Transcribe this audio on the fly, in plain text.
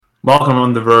Welcome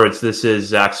on The Verge. This is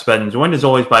Zach Spedden, joined as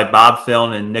always by Bob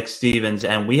Philin and Nick Stevens,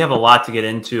 and we have a lot to get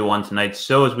into on tonight's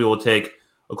show as we will take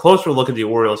a closer look at the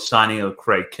Orioles signing of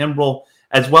Craig Kimbrell,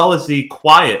 as well as the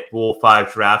quiet Rule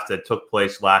 5 draft that took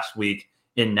place last week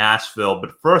in Nashville.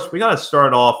 But first, we got to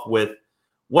start off with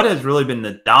what has really been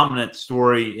the dominant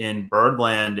story in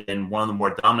Birdland and one of the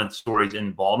more dominant stories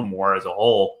in Baltimore as a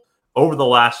whole over the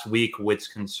last week,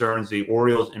 which concerns the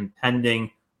Orioles'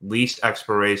 impending lease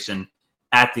expiration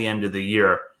at the end of the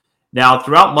year. Now,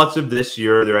 throughout much of this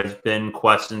year, there has been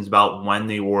questions about when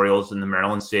the Orioles and the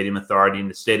Maryland Stadium Authority and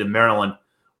the state of Maryland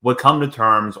would come to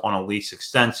terms on a lease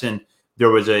extension.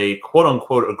 There was a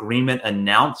quote-unquote agreement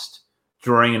announced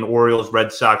during an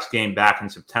Orioles-Red Sox game back in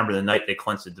September, the night they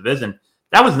clinched the division.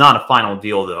 That was not a final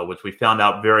deal, though, which we found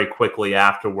out very quickly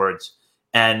afterwards.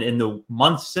 And in the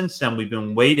months since then, we've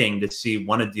been waiting to see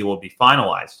when a deal will be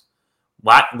finalized.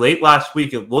 Late last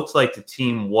week, it looks like the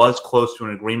team was close to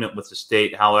an agreement with the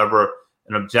state. However,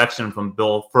 an objection from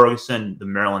Bill Ferguson, the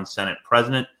Maryland Senate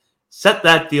president, set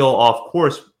that deal off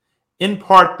course, in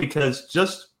part because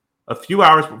just a few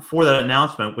hours before that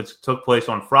announcement, which took place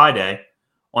on Friday,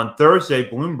 on Thursday,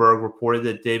 Bloomberg reported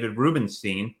that David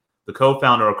Rubenstein, the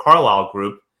co-founder of Carlyle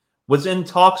Group, was in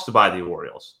talks to buy the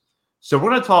Orioles. So we're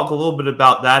going to talk a little bit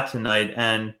about that tonight,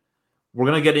 and we're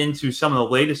going to get into some of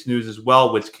the latest news as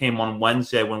well, which came on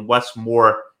Wednesday when Wes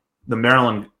Moore, the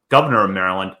Maryland governor of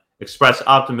Maryland, expressed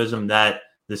optimism that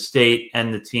the state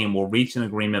and the team will reach an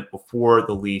agreement before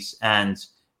the lease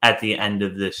ends at the end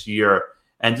of this year.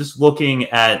 And just looking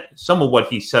at some of what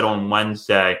he said on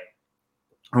Wednesday,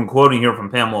 I'm quoting here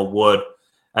from Pamela Wood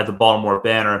at the Baltimore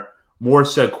Banner. Moore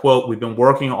said, quote, "We've been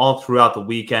working all throughout the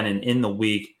weekend and in the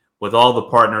week with all the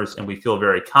partners, and we feel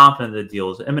very confident the deal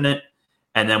is imminent."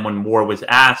 And then when Moore was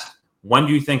asked, "When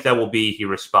do you think that will be?" he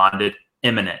responded,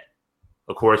 "Imminent."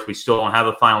 Of course, we still don't have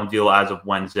a final deal as of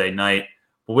Wednesday night,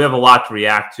 but we have a lot to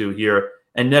react to here.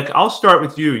 And Nick, I'll start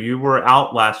with you. You were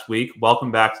out last week. Welcome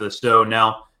back to the show.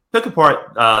 Now, pick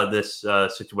apart this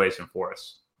situation for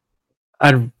us.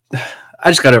 I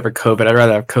just got over COVID. I'd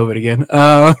rather have COVID again.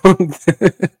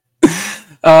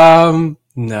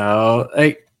 No,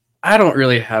 I don't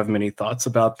really have many thoughts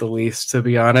about the lease, to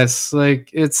be honest.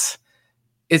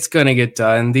 It's going to get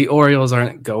done. The Orioles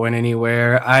aren't going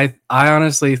anywhere. I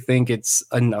honestly think it's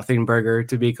a nothing burger,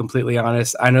 to be completely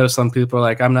honest. I know some people are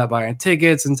like, I'm not buying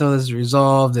tickets until this is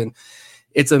resolved, and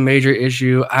it's a major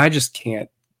issue. I just can't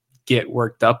get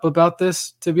worked up about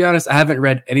this, to be honest. I haven't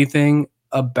read anything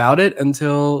about it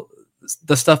until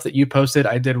the stuff that you posted.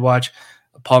 I did watch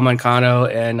Paul Mancano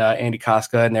and Andy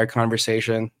Koska and their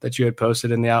conversation that you had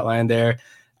posted in the outline there.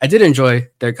 I did enjoy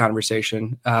their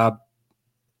conversation.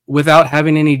 Without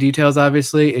having any details,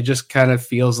 obviously, it just kind of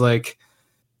feels like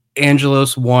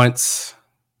Angelos wants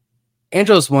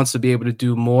to be able to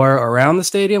do more around the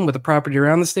stadium with the property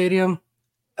around the stadium.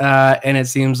 And it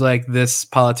seems like this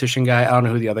politician guy, I don't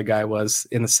know who the other guy was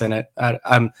in the Senate.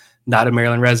 I'm not a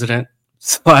Maryland resident,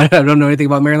 so I don't know anything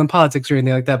about Maryland politics or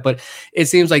anything like that. But it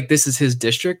seems like this is his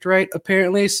district, right?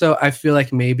 Apparently. So I feel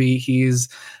like maybe he's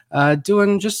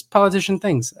doing just politician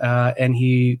things, and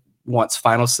he wants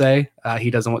final say.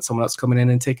 He doesn't want someone else coming in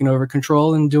and taking over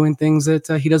control and doing things that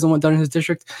he doesn't want done in his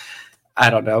district. I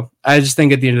don't know. I just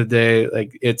think at the end of the day,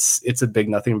 like it's a big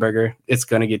nothing burger. It's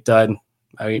going to get done.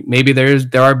 I mean, maybe there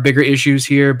are bigger issues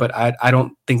here, but I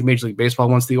don't think Major League Baseball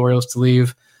wants the Orioles to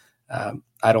leave.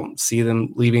 I don't see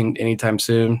them leaving anytime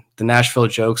soon. The Nashville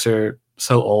jokes are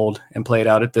so old and played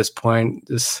out at this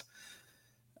point.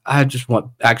 I just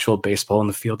want actual baseball in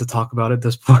the field to talk about at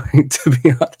this point, to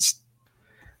be honest.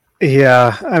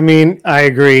 Yeah, I mean, I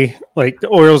agree. Like, the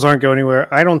Orioles aren't going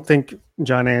anywhere. I don't think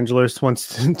John Angelos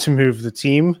wants to move the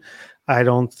team. I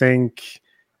don't think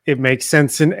it makes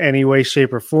sense in any way,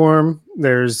 shape, or form.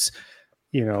 There's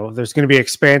going to be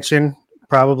expansion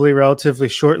probably relatively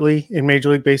shortly in Major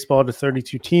League Baseball to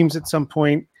 32 teams at some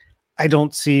point. I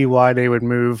don't see why they would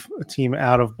move a team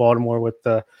out of Baltimore with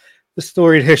the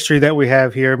storied history that we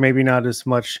have here. Maybe not as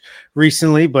much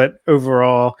recently, but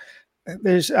overall,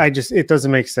 it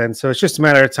doesn't make sense. So it's just a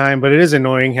matter of time, but it is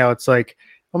annoying how it's like,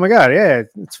 oh my God, yeah,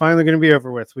 it's finally going to be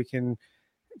over with. We can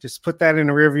just put that in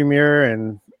a rearview mirror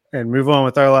and move on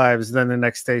with our lives. And then the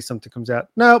next day something comes out.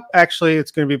 Nope, actually it's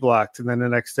going to be blocked. And then the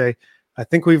next day, I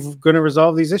think we're going to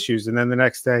resolve these issues. And then the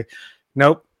next day,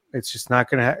 nope, it's just not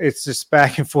going to, it's just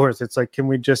back and forth. It's like, can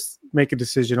we just make a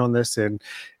decision on this and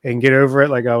get over it?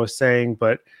 Like I was saying,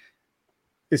 but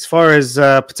as far as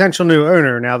potential new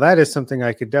owner, now that is something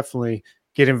I could definitely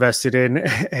get invested in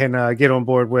and get on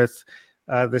board with.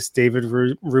 This David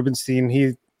Rubenstein,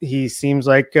 he seems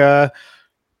like a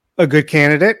good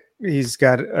candidate. he's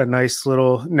got a nice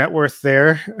little net worth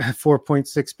there,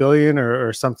 4.6 billion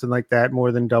or something like that,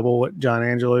 more than double what John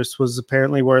Angelos was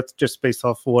apparently worth, just based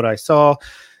off of what I saw.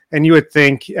 And you would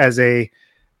think, as a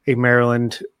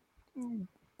Maryland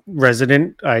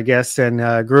resident, I guess,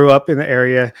 and grew up in the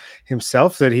area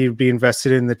himself, that he'd be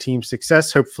invested in the team's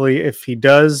success. Hopefully, if he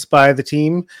does buy the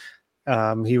team,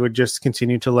 he would just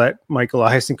continue to let Michael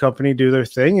Elias and company do their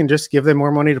thing and just give them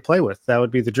more money to play with. That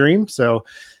would be the dream. So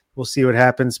we'll see what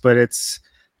happens, but it's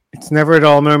never a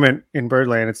dull moment in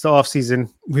Birdland. It's the off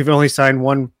season. We've only signed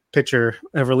one pitcher,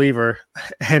 a reliever,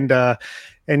 and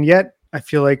yet I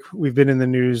feel like we've been in the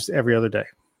news every other day.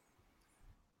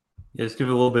 Yeah, just give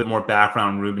you a little bit more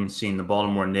background. Rubenstein, the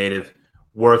Baltimore native,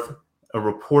 worth a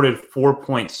reported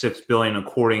 $4.6 billion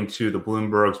according to the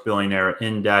Bloomberg's Billionaire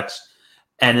Index.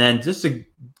 And then just to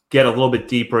get a little bit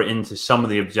deeper into some of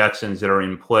the objections that are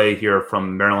in play here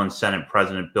from Maryland Senate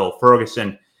President Bill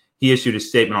Ferguson, he issued a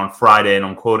statement on Friday, and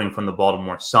I'm quoting from the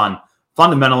Baltimore Sun.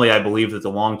 Fundamentally, I believe that the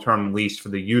long-term lease for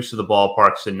the use of the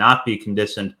ballpark should not be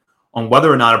conditioned on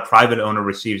whether or not a private owner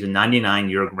receives a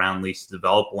 99-year ground lease to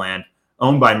develop land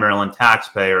owned by Maryland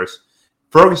taxpayers.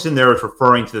 Ferguson there is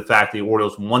referring to the fact the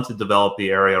Orioles want to develop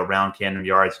the area around Camden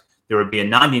Yards. There would be a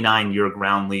 99-year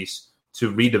ground lease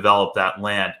to redevelop that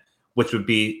land, which would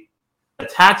be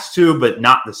attached to but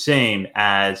not the same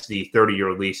as the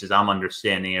 30-year lease as I'm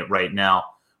understanding it right now.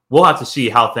 We'll have to see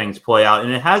how things play out.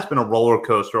 And it has been a roller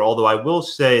coaster, although I will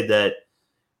say that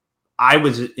I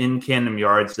was in Camden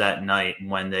Yards that night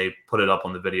when they put it up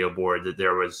on the video board that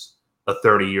there was a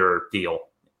 30-year deal.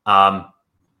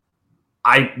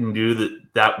 I knew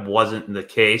that wasn't the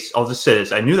case. I'll just say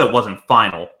this. I knew that wasn't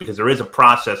final because there is a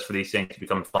process for these things to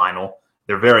become final.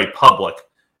 They're very public.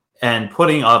 And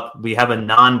we have a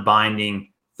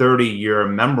non-binding 30-year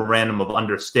memorandum of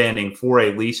understanding for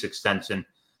a lease extension.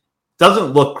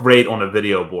 Doesn't look great on a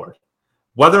video board.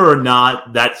 Whether or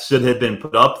not that should have been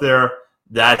put up there,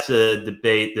 that's a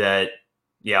debate that,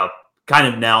 kind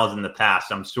of now is in the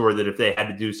past. I'm sure that if they had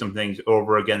to do some things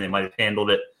over again, they might have handled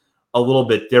it a little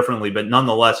bit differently. But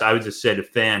nonetheless, I would just say to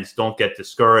fans, don't get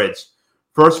discouraged.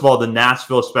 First of all, the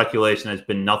Nashville speculation has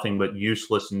been nothing but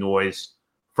useless noise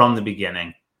from the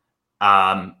beginning.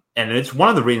 And it's one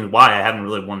of the reasons why I haven't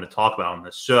really wanted to talk about it on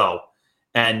this show.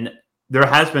 And there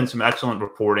has been some excellent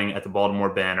reporting at the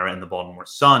Baltimore Banner and the Baltimore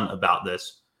Sun about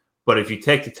this. But if you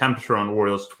take the temperature on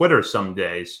Orioles Twitter some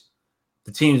days,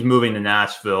 the team's moving to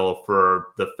Nashville for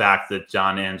the fact that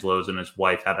John Angelos and his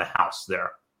wife have a house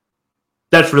there.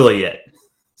 That's really it.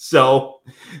 So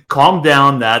calm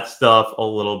down that stuff a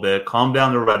little bit. Calm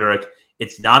down the rhetoric.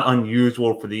 It's not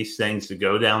unusual for these things to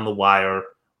go down the wire,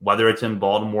 whether it's in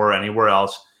Baltimore or anywhere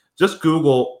else. Just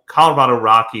Google Colorado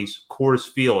Rockies Coors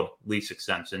Field lease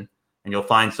extension, and you'll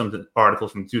find some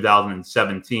articles from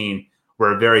 2017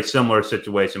 where a very similar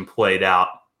situation played out.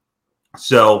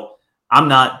 So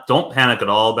don't panic at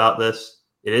all about this.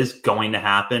 It is going to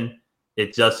happen.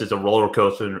 It just is a roller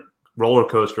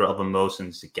coaster of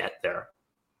emotions to get there.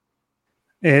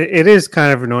 It is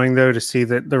kind of annoying, though, to see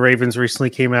that the Ravens recently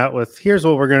came out with, here's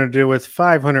what we're going to do with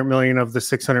 $500 million of the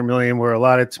 $600 million we're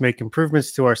allotted to make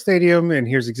improvements to our stadium, and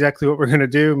here's exactly what we're going to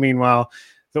do. Meanwhile,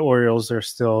 the Orioles are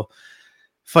still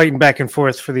fighting back and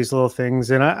forth for these little things.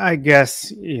 And I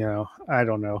guess, I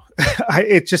don't know.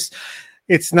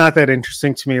 It's not that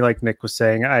interesting to me, like Nick was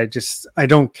saying. I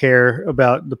don't care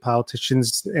about the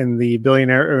politicians and the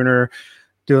billionaire owner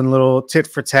doing a little tit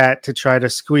for tat to try to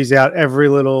squeeze out every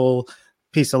little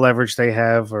piece of leverage they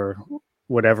have or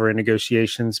whatever in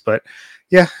negotiations. But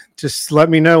yeah, just let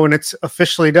me know when it's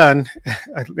officially done.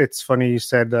 It's funny you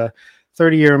said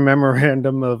 30-year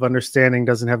memorandum of understanding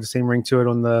doesn't have the same ring to it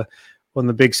on the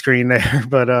big screen there.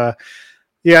 But I'll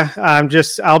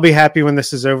be happy when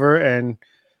this is over, and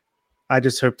I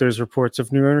just hope those reports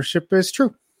of new ownership is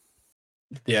true.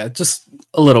 Yeah, just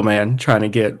a little man trying to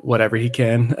get whatever he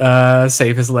can,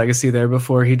 save his legacy there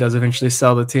before he does eventually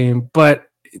sell the team. But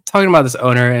talking about this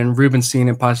owner and Rubenstein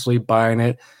and possibly buying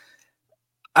it,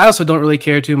 I also don't really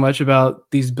care too much about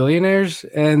these billionaires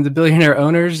and the billionaire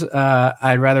owners.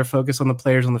 I'd rather focus on the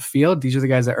players on the field. These are the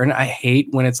guys that earn it. I hate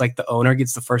when it's like the owner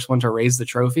gets the first one to raise the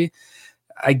trophy.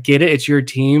 I get it. It's your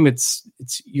team. It's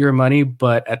your money.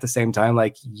 But at the same time,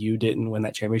 like, you didn't win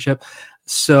that championship.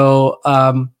 So,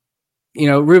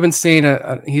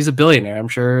 Rubenstein, he's a billionaire. I'm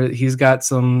sure he's got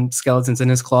some skeletons in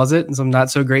his closet and some not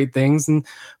so great things.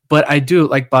 But I do,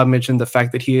 like Bob mentioned, the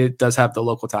fact that he does have the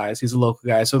local ties. He's a local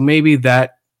guy. So maybe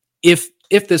that, if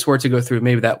this were to go through,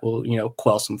 maybe that will,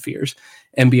 quell some fears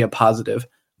and be a positive.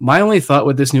 My only thought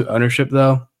with this new ownership,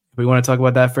 though, if we want to talk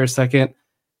about that for a second,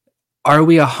 are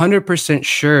we 100%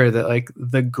 sure that, like,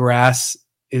 the grass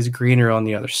is greener on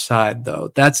the other side,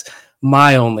 though. That's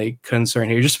my only concern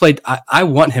here. Just like I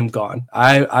want him gone.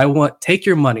 I want take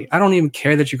your money. I don't even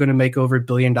care that you're going to make over $1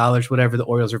 billion, whatever the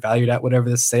Orioles are valued at, whatever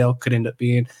the sale could end up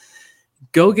being.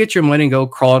 Go get your money and go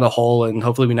crawl in a hole, and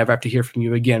hopefully we never have to hear from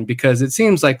you again. Because it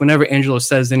seems like whenever Angelo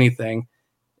says anything,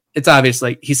 it's obvious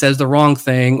like he says the wrong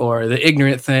thing or the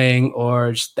ignorant thing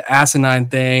or just the asinine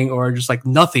thing or just like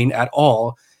nothing at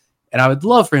all. And I would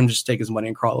love for him to just take his money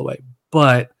and crawl away.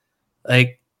 But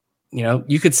like, you know,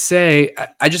 you could say,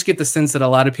 I just get the sense that a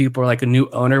lot of people are like a new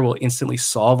owner will instantly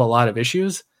solve a lot of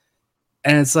issues.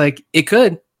 And it's like, it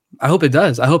could. I hope it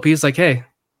does. I hope he's like, hey,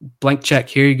 blank check,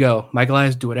 here you go. Michael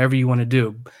Elias, do whatever you want to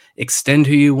do. Extend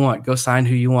who you want. Go sign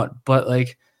who you want. But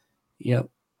like, you know,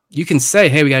 you can say,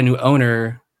 hey, we got a new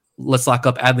owner. Let's lock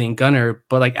up Adley and Gunnar.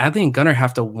 But like Adley and Gunnar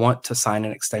have to want to sign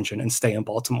an extension and stay in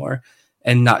Baltimore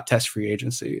and not test free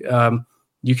agency.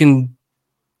 You can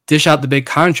dish out the big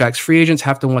contracts. Free agents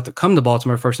have to want to come to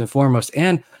Baltimore first and foremost.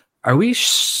 And are we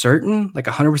certain, like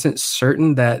 100%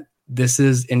 certain that this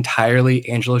is entirely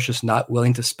Angelo's just not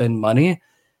willing to spend money?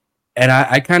 And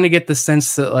I kind of get the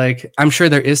sense that like, I'm sure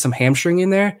there is some hamstring in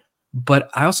there, but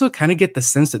I also kind of get the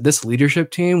sense that this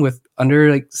leadership team with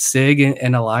under like Sig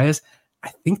and Elias, I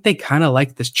think they kind of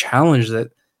like this challenge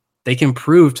that they can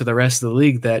prove to the rest of the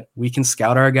league that we can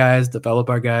scout our guys, develop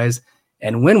our guys,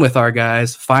 and win with our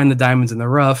guys, find the diamonds in the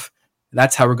rough.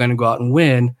 That's how we're going to go out and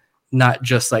win, not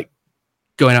just like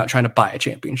going out trying to buy a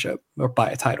championship or buy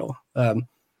a title.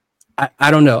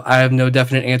 I don't know. I have no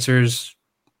definite answers.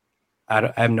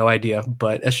 I have no idea,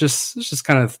 but it's just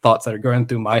kind of thoughts that are going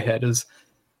through my head as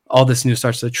all this news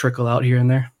starts to trickle out here and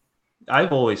there.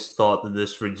 I've always thought that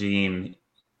this regime,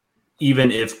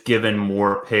 even if given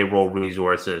more payroll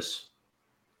resources,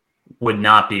 would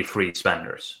not be free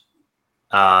spenders.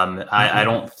 I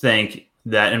don't think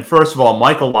that, and first of all,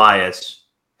 Mike Elias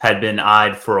had been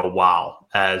eyed for a while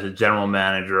as a general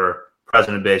manager,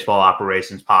 president of baseball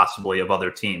operations, possibly of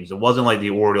other teams. It wasn't like the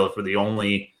Orioles were the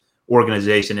only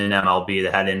organization in MLB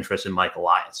that had interest in Mike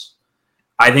Elias.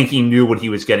 I think he knew what he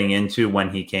was getting into when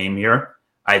he came here.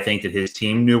 I think that his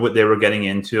team knew what they were getting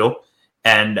into.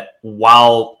 And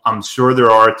while I'm sure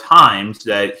there are times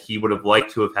that he would have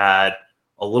liked to have had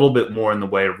a little bit more in the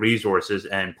way of resources,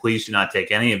 and please do not take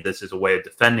any of this as a way of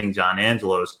defending John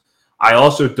Angelos, I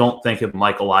also don't think if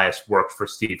Mike Elias worked for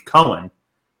Steve Cohen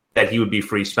that he would be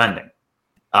free spending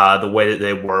the way that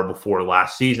they were before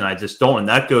last season. I just don't. And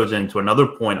that goes into another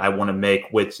point I want to make,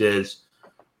 which is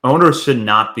owners should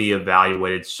not be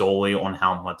evaluated solely on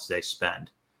how much they spend.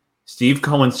 Steve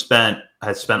Cohen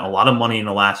has spent a lot of money in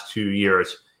the last 2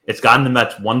 years. It's gotten the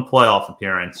Mets one playoff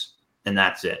appearance, and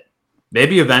that's it.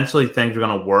 Maybe eventually things are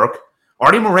going to work.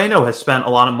 Artie Moreno has spent a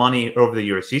lot of money over the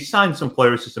years. He's signed some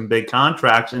players to some big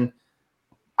contracts, and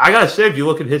I got to say, if you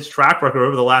look at his track record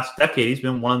over the last decade, he's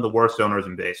been one of the worst owners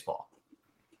in baseball.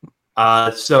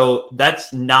 So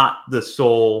that's not the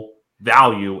sole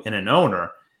value in an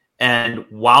owner. And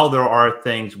while there are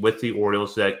things with the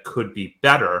Orioles that could be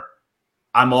better,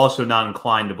 I'm also not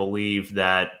inclined to believe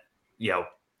that, you know,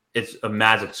 it's a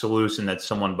magic solution that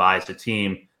someone buys a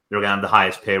team, they're going to have the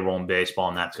highest payroll in baseball,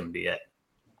 and that's going to be it.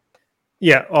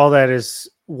 Yeah, all that is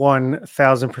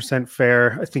 1,000%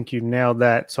 fair. I think you nailed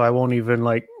that. So I won't even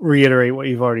like reiterate what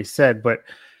you've already said, but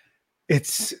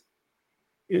it's,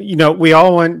 you know, we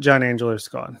all want John Angelos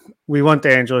gone. We want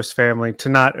the Angelos family to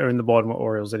not own the Baltimore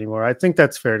Orioles anymore. I think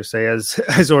that's fair to say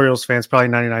as Orioles fans, probably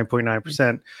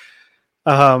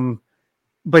 99.9%.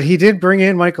 But he did bring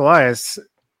in Mike Elias.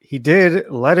 He did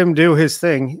let him do his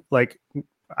thing. Like,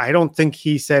 I don't think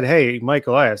he said, hey, Mike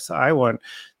Elias, I want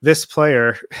this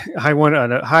player. I want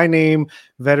a high name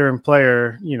veteran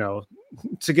player, you know,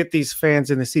 to get these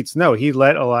fans in the seats. No, he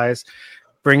let Elias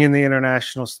bring in the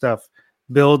international stuff,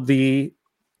 build the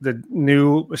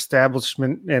new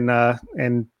establishment and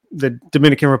the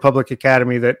Dominican Republic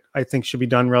Academy that I think should be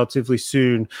done relatively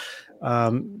soon.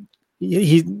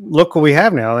 He look what we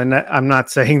have now. And I'm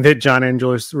not saying that John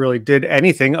Angelos really did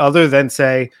anything other than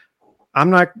say,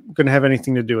 I'm not going to have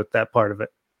anything to do with that part of it.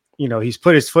 You know, he's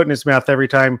put his foot in his mouth every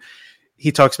time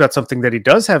he talks about something that he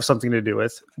does have something to do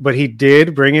with, but he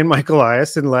did bring in Mike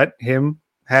Elias and let him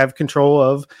have control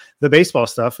of the baseball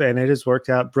stuff. And it has worked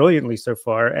out brilliantly so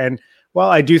far. And while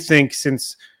I do think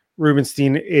since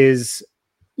Rubenstein is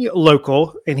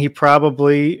local and he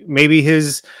probably maybe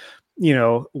his, you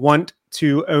know, want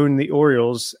to own the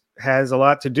Orioles has a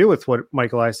lot to do with what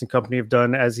Mike Elias and company have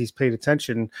done as he's paid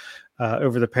attention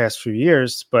over the past few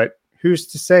years. But who's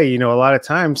to say, you know, a lot of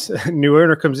times a new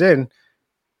owner comes in,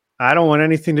 I don't want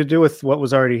anything to do with what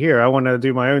was already here. I want to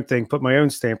do my own thing, put my own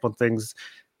stamp on things.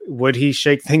 Would he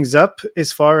shake things up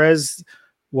as far as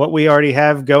what we already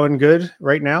have going good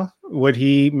right now? Would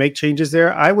he make changes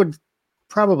there? I would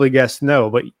probably guess no,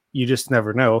 but you just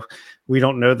never know. We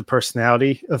don't know the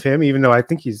personality of him, even though I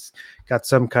think he's got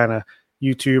some kind of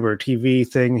YouTube or TV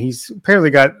thing. He's apparently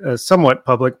got a somewhat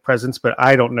public presence, but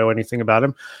I don't know anything about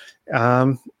him.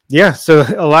 So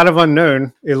a lot of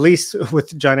unknown, at least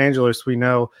with John Angelos. We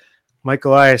know Mike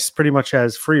Elias pretty much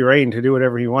has free reign to do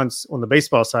whatever he wants on the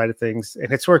baseball side of things,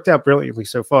 and it's worked out brilliantly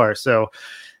so far. So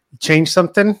change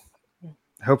something.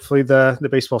 Hopefully the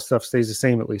baseball stuff stays the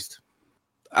same at least.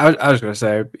 I was going to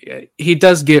say, he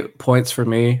does get points for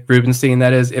me, Rubenstein,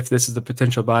 that is, if this is the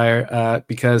potential buyer,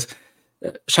 because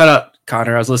shout out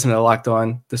Connor. I was listening to Locked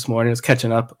On this morning. I was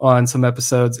catching up on some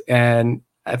episodes, and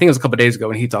I think it was a couple of days ago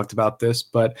when he talked about this,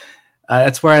 but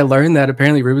that's where I learned that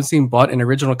apparently Rubenstein bought an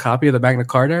original copy of the Magna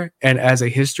Carta, and as a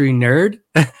history nerd,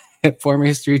 former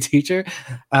history teacher,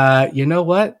 you know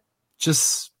what?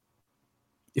 Just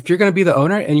if you're going to be the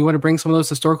owner and you want to bring some of those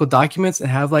historical documents and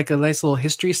have like a nice little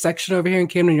history section over here in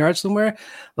Camden Yards somewhere,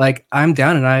 like I'm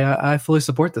down and I fully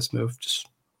support this move.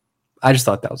 I just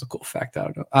thought that was a cool fact. I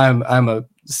don't know. I'm a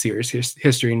serious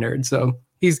history nerd, so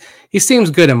he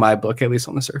seems good in my book, at least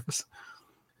on the surface.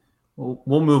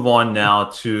 We'll move on now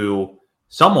to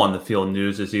some on the field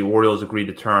news as the Orioles agreed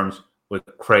to terms with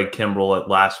Craig Kimbrell at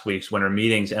last week's winter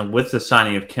meetings, and with the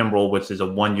signing of Kimbrell, which is a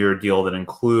 1-year deal that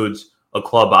includes a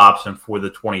club option for the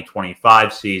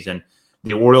 2025 season.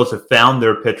 The Orioles have found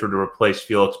their pitcher to replace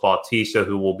Felix Bautista,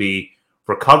 who will be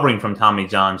recovering from Tommy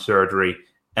John surgery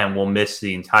and will miss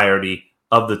the entirety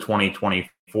of the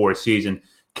 2024 season.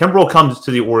 Kimbrell comes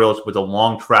to the Orioles with a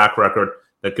long track record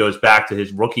that goes back to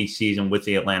his rookie season with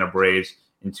the Atlanta Braves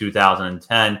in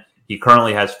 2010. He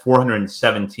currently has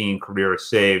 417 career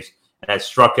saves and has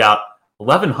struck out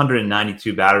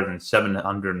 1,192 batters and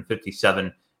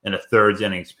 757 in a third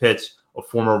innings pitched. A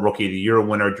former Rookie of the Year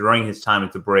winner during his time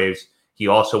at the Braves. He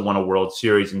also won a World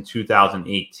Series in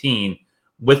 2018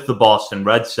 with the Boston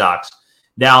Red Sox.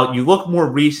 Now, you look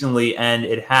more recently, and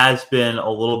it has been a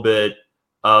little bit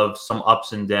of some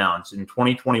ups and downs. In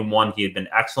 2021, he had been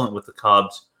excellent with the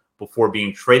Cubs before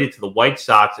being traded to the White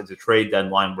Sox at the trade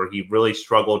deadline, where he really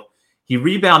struggled. He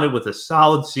rebounded with a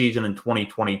solid season in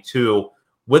 2022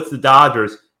 with the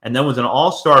Dodgers, and then was an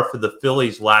all-star for the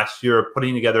Phillies last year,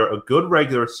 putting together a good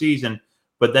regular season,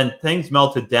 but then things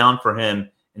melted down for him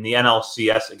in the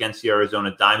NLCS against the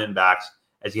Arizona Diamondbacks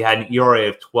as he had an ERA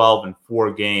of 12 in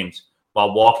 4 games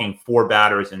while walking 4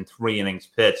 batters in 3 innings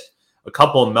pitched. A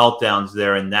couple of meltdowns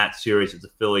there in that series as the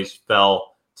Phillies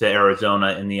fell to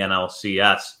Arizona in the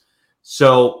NLCS.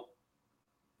 So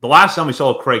the last time we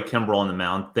saw Craig Kimbrell on the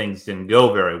mound, things didn't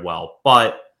go very well,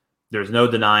 but there's no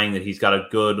denying that he's got a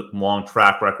good long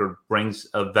track record, brings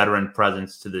a veteran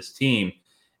presence to this team,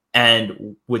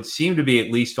 and would seem to be, at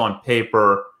least on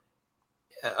paper,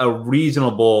 a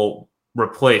reasonable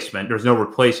replacement. There's no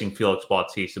replacing Felix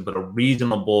Bautista, but a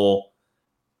reasonable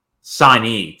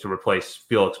signee to replace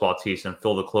Felix Bautista and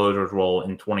fill the closer's role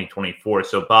in 2024.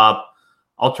 So, Bob,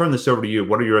 I'll turn this over to you.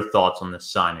 What are your thoughts on this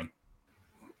signing?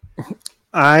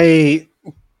 I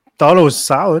thought it was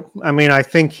solid. I mean, I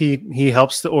think he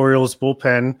helps the Orioles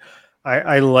bullpen.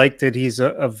 I like that he's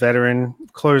a veteran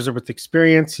closer with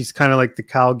experience. He's kind of like the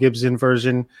Kyle Gibson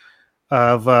version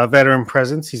of veteran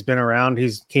presence. He's been around.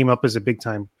 He's came up as a big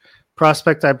time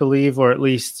prospect, I believe, or at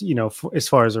least, as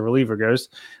far as a reliever goes.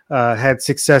 Had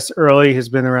success early, has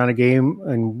been around a game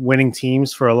and winning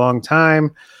teams for a long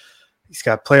time. He's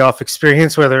got playoff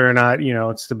experience, whether or not,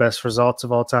 it's the best results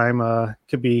of all time.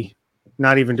 Could be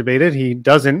not even debated. He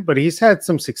doesn't, but he's had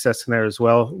some success in there as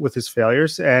well with his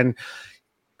failures. And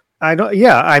I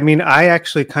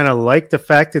actually kind of like the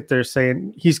fact that they're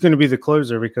saying he's going to be the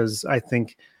closer, because I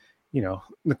think,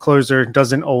 the closer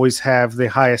doesn't always have the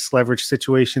highest leverage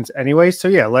situations anyway. So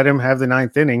yeah, let him have the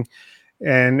 9th inning,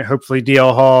 and hopefully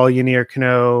DL Hall, Yanier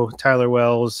Cano, Tyler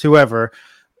Wells, whoever,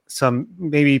 some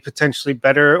maybe potentially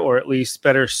better or at least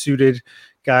better suited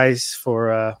guys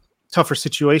for tougher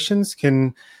situations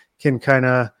can kind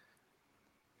of,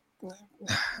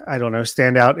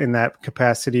 stand out in that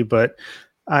capacity. But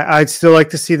I'd still like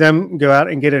to see them go out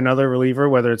and get another reliever,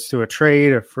 whether it's through a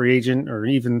trade, a free agent, or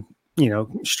even,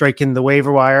 striking the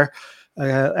waiver wire,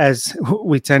 as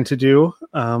we tend to do.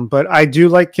 But I do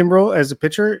like Kimbrell as a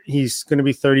pitcher. He's going to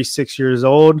be 36 years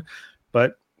old,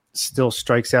 but still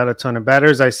strikes out a ton of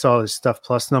batters. I saw his Stuff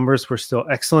Plus numbers were still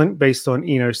excellent based on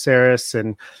Eno Saris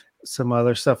and some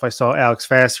other stuff. I saw Alex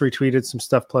Fast retweeted some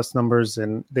Stuff Plus numbers,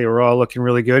 and they were all looking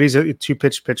really good. He's a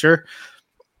 2-pitch pitcher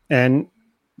and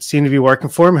seemed to be working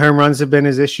for him. Home runs have been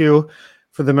his issue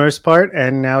for the most part,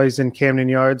 and now he's in Camden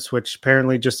Yards, which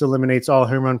apparently just eliminates all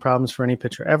home run problems for any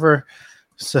pitcher ever.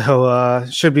 So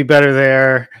should be better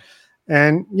there.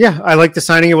 And yeah, I like the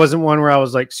signing. It wasn't one where I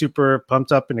was like super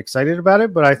pumped up and excited about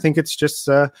it, but I think it's just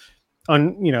I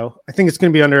think it's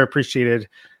going to be underappreciated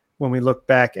when we look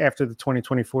back after the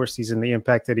 2024 season, the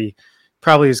impact that he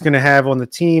probably is going to have on the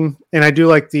team. And I do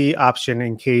like the option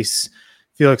in case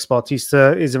Felix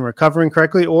Bautista isn't recovering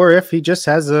correctly, or if he just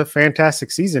has a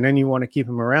fantastic season and you want to keep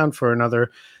him around for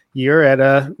another year at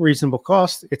a reasonable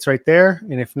cost, it's right there.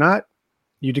 And if not,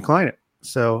 you decline it.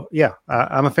 So yeah,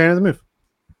 I'm a fan of the move.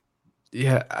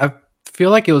 Yeah, I feel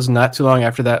like it was not too long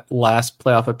after that last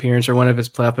playoff appearance or one of his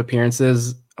playoff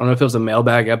appearances. I don't know if it was a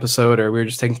mailbag episode or we were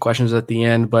just taking questions at the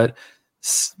end, but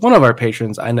one of our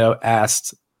patrons I know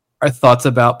asked our thoughts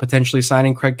about potentially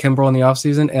signing Craig Kimbrell in the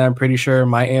offseason, and I'm pretty sure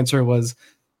my answer was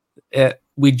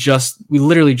we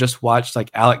literally just watched like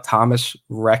Alec Thomas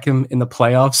wreck him in the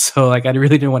playoffs, so like I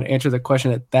really didn't want to answer the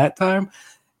question at that time.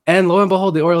 And lo and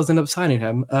behold, the Orioles ended up signing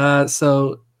him.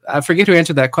 So I forget who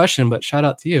answered that question, but shout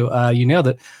out to you. You nailed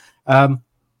it. I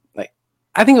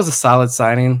think it was a solid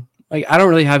signing. Like, I don't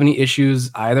really have any issues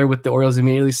either with the Orioles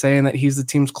immediately saying that he's the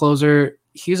team's closer.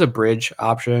 He's a bridge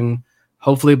option.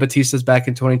 Hopefully Batista's back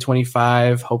in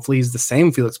 2025. Hopefully he's the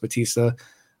same Felix Bautista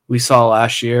we saw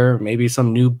last year. Maybe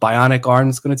some new bionic arm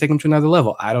that's going to take him to another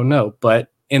level. I don't know. But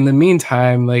in the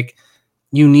meantime, like,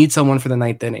 you need someone for the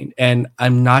ninth inning. And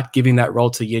I'm not giving that role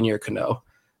to Yennier Cano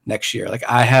next year. Like,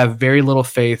 I have very little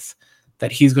faith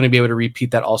that he's going to be able to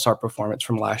repeat that all-star performance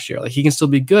from last year. Like, he can still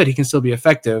be good. He can still be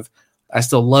effective. I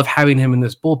still love having him in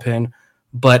this bullpen,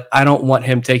 but I don't want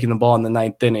him taking the ball in the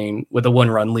ninth inning with a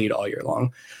one-run lead all year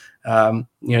long.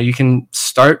 You can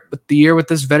start with the year with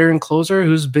this veteran closer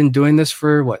who's been doing this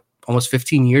for almost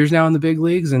 15 years now in the big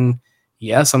leagues. And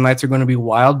yeah, some nights are going to be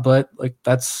wild, but like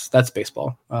that's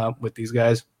baseball with these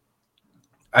guys.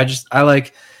 I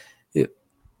like it,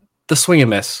 the swing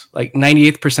and miss, like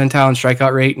 98th percentile in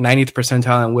strikeout rate, 90th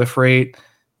percentile in whiff rate.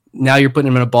 Now you're putting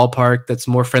him in a ballpark that's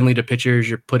more friendly to pitchers.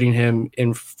 You're putting him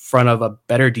in front of a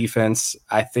better defense.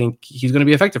 I think he's going to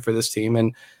be effective for this team.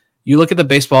 And you look at the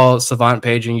baseball savant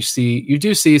page and you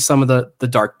do see some of the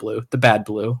dark blue, the bad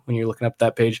blue, when you're looking up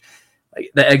that page, like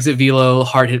the exit velo,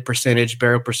 hard hit percentage,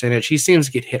 barrel percentage. He seems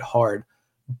to get hit hard,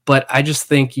 but I just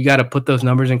think you got to put those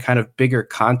numbers in kind of bigger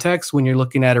context when you're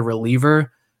looking at a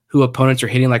reliever who opponents are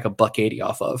hitting like a $180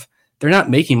 off of. They're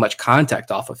not making much contact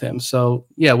off of him. So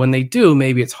yeah, when they do,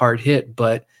 maybe it's hard hit,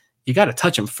 but you got to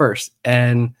touch him first.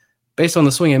 And based on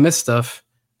the swing and miss stuff,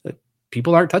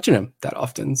 people aren't touching him that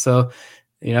often. So,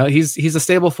 he's a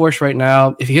stable force right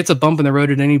now. If he hits a bump in the road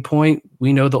at any point,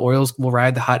 we know the Orioles will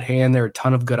ride the hot hand. There are a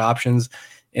ton of good options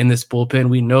in this bullpen.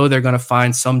 We know they're going to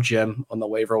find some gem on the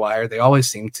waiver wire. They always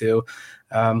seem to.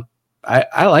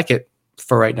 I like it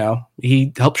for right now.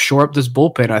 He helped shore up this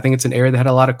bullpen. I think it's an area that had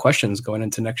a lot of questions going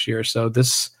into next year. So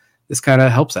this kind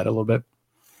of helps that a little bit.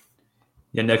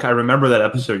 Yeah, Nick, I remember that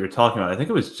episode you're talking about. I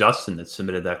think it was Justin that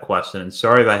submitted that question. And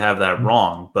sorry if I have that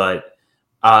wrong, but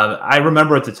I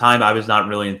remember at the time I was not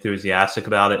really enthusiastic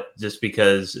about it just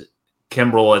because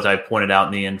Kimbrell, as I pointed out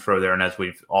in the intro there, and as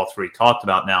we've all three talked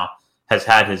about now, has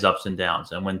had his ups and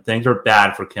downs. And when things are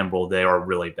bad for Kimbrell, they are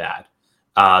really bad.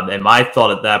 And my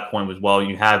thought at that point was, well,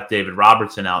 you have David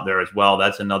Robertson out there as well.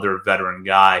 That's another veteran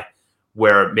guy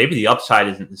where maybe the upside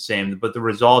isn't the same, but the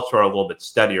results are a little bit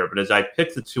steadier. But as I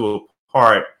picked the two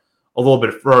apart a little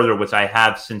bit further, which I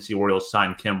have since the Orioles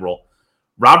signed Kimbrell,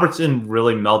 Robertson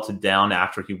really melted down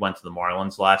after he went to the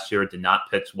Marlins last year. Did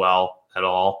not pitch well at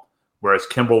all, whereas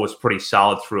Kimbrell was pretty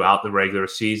solid throughout the regular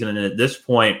season. And at this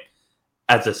point,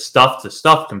 as a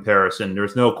stuff-to-stuff comparison,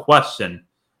 there's no question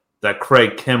that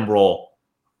Craig Kimbrell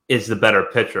is the better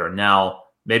pitcher. Now,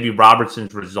 maybe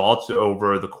Robertson's results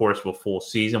over the course of a full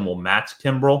season will match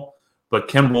Kimbrell, but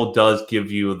Kimbrell does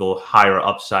give you the higher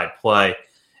upside play.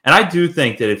 And I do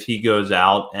think that if he goes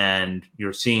out and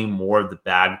you're seeing more of the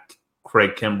bad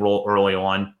Craig Kimbrell early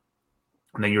on,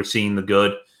 and then you're seeing the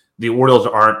good, the Orioles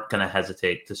aren't going to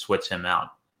hesitate to switch him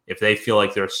out. If they feel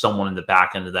like there's someone in the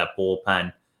back end of that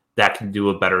bullpen that can do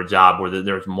a better job, where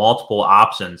there's multiple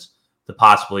options to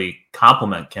possibly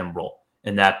complement Kimbrell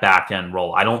in that back end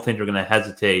role, I don't think they're going to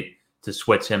hesitate to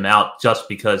switch him out just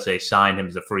because they signed him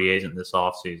as a free agent this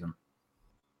offseason.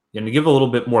 And to give a little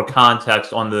bit more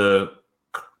context on the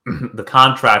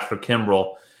contract for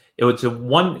Kimbrell, it's a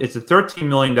 $13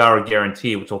 million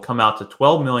guarantee, which will come out to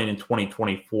 $12 million in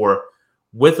 2024,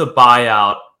 with a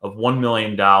buyout of $1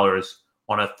 million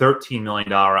on a $13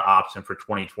 million option for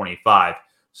 2025.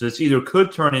 So this either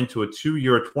could turn into a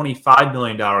 2-year, $25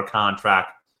 million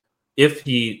contract if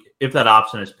that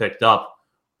option is picked up,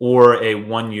 or a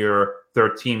 1-year,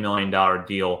 $13 million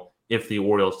deal if the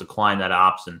Orioles decline that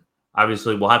option.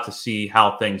 Obviously, we'll have to see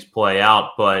how things play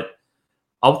out, but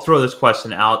I'll throw this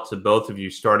question out to both of you,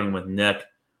 starting with Nick.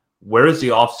 Where does the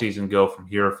offseason go from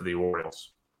here for the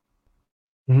Orioles?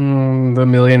 The $1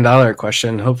 million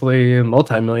question, hopefully a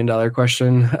multi-million dollar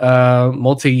question,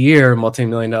 multi-year,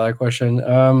 multi-million dollar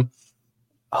question.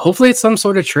 Hopefully it's some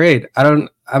sort of trade.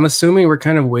 I'm assuming we're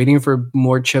kind of waiting for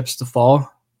more chips to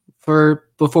fall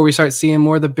before we start seeing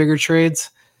more of the bigger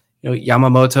trades.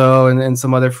 Yamamoto and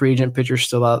some other free agent pitchers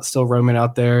still roaming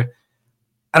out there.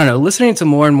 I don't know, listening to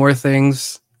more and more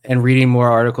things and reading more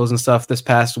articles and stuff this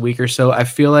past week or so, I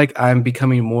feel like I'm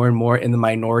becoming more and more in the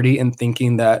minority and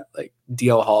thinking that like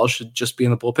DL Hall should just be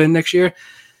in the bullpen next year.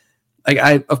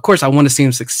 Of course I want to see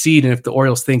him succeed. And if the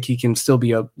Orioles think he can still be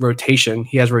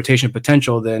he has rotation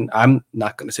potential, then I'm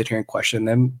not going to sit here and question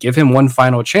them. Give him one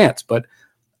final chance. But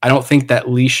I don't think that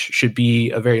leash should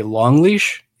be a very long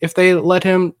leash if they let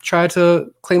him try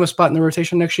to claim a spot in the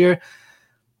rotation next year.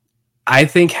 I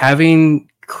think having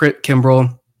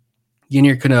Kimbrel,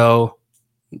 Ynier Cano,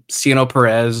 Ciano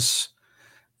Perez,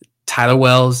 Tyler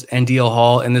Wells, and DL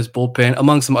Hall in this bullpen,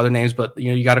 among some other names, but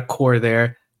you got a core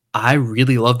there. I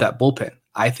really love that bullpen.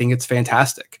 I think it's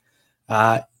fantastic.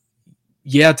 Tyler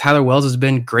Wells has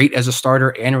been great as a starter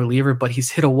and reliever, but he's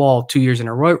hit a wall 2 years in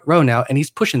a row now, and he's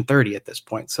pushing 30 at this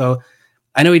point. So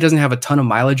I know he doesn't have a ton of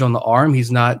mileage on the arm.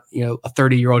 He's not, a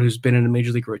 30-year-old who's been in a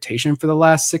major league rotation for the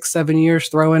last 6-7 years,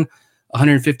 throwing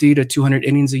 150 to 200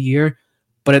 innings a year.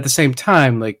 But at the same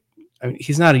time,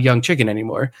 he's not a young chicken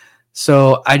anymore.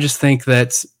 So I just think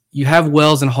that you have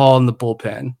Wells and Hall in the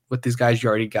bullpen with these guys you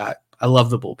already got. I love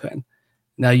the bullpen.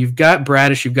 Now you've got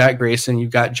Bradish, you've got Grayson,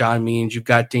 you've got John Means, you've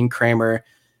got Dean Kramer.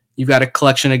 You've got a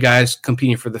collection of guys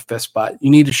competing for the fifth spot. You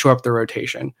need to shore up the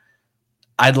rotation.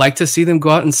 I'd like to see them go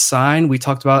out and sign. We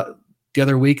talked about the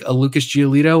other week a Lucas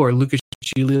Giolito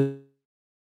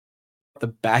the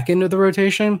back end of the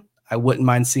rotation. I wouldn't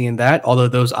mind seeing that, although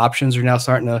those options are now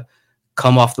starting to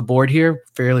come off the board here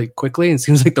fairly quickly. And it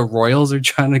seems like the Royals are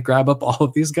trying to grab up all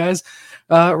of these guys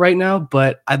right now.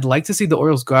 But I'd like to see the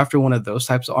Orioles go after one of those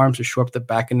types of arms to shore up the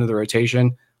back end of the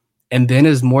rotation. And then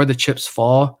as more of the chips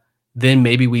fall, then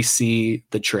maybe we see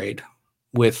the trade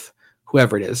with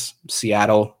whoever it is.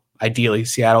 Seattle, ideally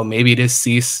Seattle. Maybe it is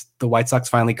Cease. The White Sox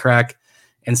finally crack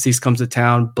and Cease comes to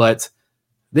town. But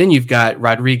then you've got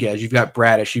Rodriguez, you've got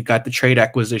Bradish, you've got the trade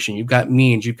acquisition, you've got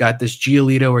Means, you've got this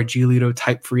Giolito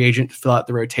type free agent to fill out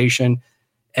the rotation.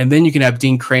 And then you can have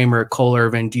Dean Kramer, Cole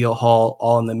Irvin, DL Hall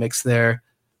all in the mix there.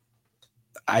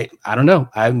 I don't know.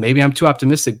 Maybe I'm too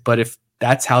optimistic, but if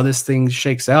that's how this thing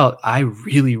shakes out, I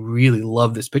really, really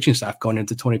love this pitching staff going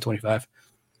into 2025.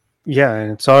 Yeah,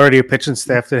 and it's already a pitching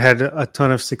staff that had a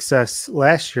ton of success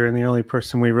last year, and the only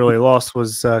person we really lost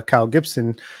was Kyle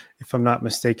Gibson, if I'm not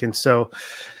mistaken. So,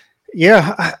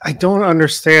 yeah, I don't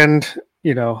understand.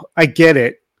 I get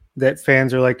it that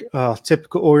fans are like, oh,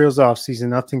 typical Orioles offseason,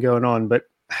 nothing going on, but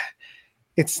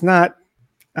it's not.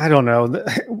 I don't know.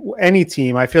 Any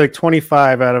team, I feel like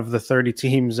 25 out of the 30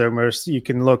 teams almost, you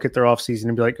can look at their offseason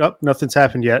and be like, oh, nothing's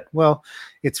happened yet. Well,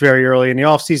 it's very early in the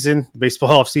offseason. The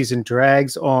baseball offseason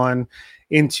drags on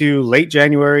into late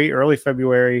January, early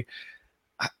February.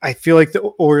 I feel like the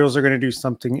Orioles are going to do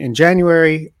something in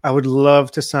January. I would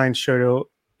love to sign Shoto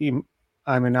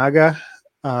Imanaga.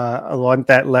 I want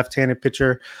that left-handed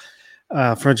pitcher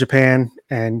from Japan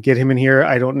and get him in here.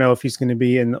 I don't know if he's going to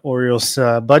be in the Orioles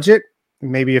budget.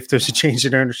 Maybe if there's a change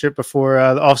in ownership before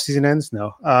the offseason ends,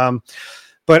 no.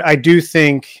 But I do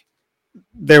think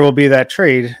there will be that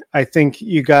trade. I think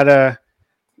the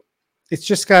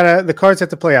cards have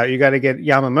to play out. You got to get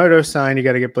Yamamoto signed. You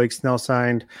got to get Blake Snell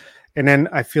signed. And then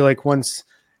I feel like once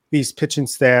these pitching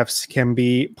staffs can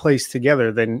be placed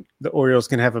together, then the Orioles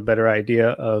can have a better idea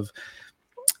of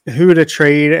who to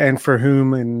trade and for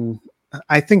whom. And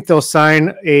I think they'll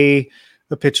sign a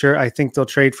pitcher. I think they'll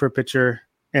trade for a pitcher.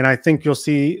 And I think you'll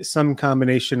see some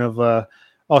combination of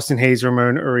Austin Hayes,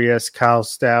 Ramon Urias, Kyle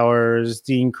Stowers,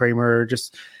 Dean Kramer,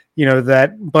 just,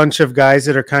 that bunch of guys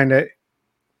that are kind of,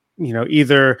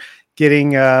 either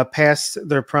getting past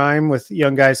their prime with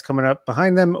young guys coming up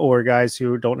behind them or guys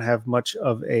who don't have much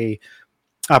of a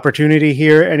opportunity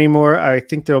here anymore. I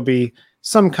think there'll be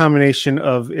some combination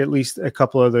of at least a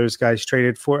couple of those guys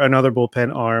traded for another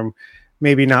bullpen arm,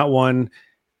 maybe not one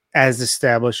as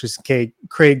established as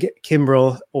Craig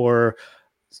Kimbrel or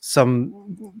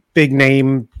some big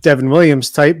name Devin Williams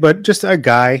type, but just a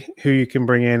guy who you can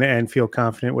bring in and feel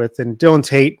confident with. And Dylan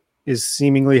Tate is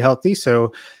seemingly healthy,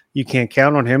 so you can't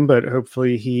count on him, but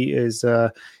hopefully he is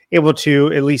able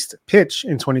to at least pitch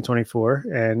in 2024.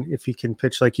 And if he can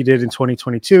pitch like he did in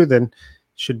 2022, then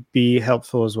should be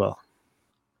helpful as well.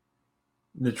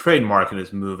 The trade market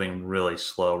is moving really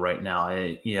slow right now.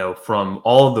 From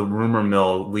all of the rumor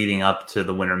mill leading up to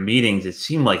the winter meetings, it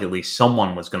seemed like at least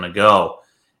someone was going to go.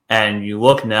 And you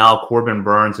look now, Corbin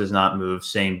Burns has not moved.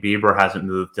 Shane Bieber hasn't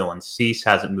moved. Dylan Cease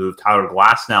hasn't moved. Tyler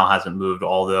Glasnow hasn't moved,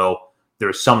 although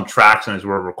there's some traction as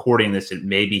we're recording this that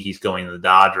maybe he's going to the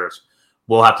Dodgers.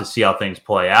 We'll have to see how things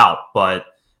play out. But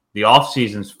the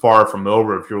offseason's far from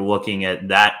over if you're looking at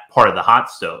that part of the hot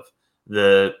stove.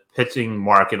 The pitching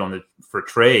market for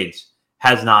trades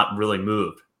has not really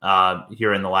moved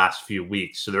here in the last few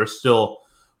weeks. So there's still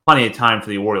plenty of time for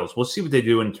the Orioles. We'll see what they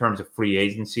do in terms of free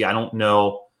agency. I don't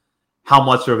know how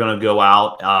much they're going to go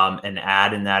out and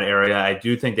add in that area. I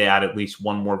do think they add at least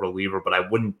one more reliever, but I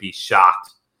wouldn't be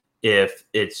shocked if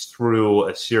it's through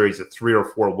a series of 3 or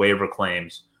 4 waiver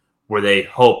claims where they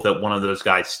hope that one of those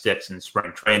guys sticks in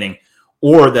spring training,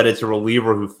 or that it's a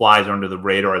reliever who flies under the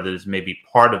radar that is maybe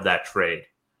part of that trade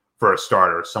for a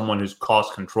starter, someone who's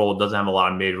cost controlled, doesn't have a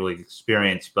lot of major league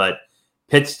experience, but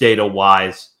pitch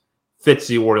data-wise fits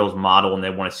the Orioles model, and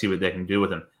they want to see what they can do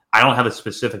with him. I don't have a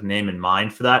specific name in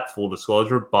mind for that, full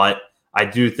disclosure, but I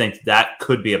do think that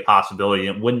could be a possibility.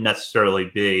 It wouldn't necessarily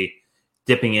be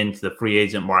dipping into the free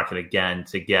agent market again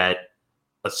to get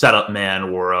a setup man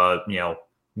or a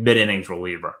mid-innings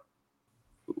reliever.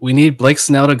 We need Blake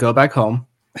Snell to go back home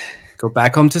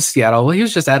to Seattle. Well, he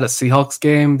was just at a Seahawks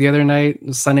game the other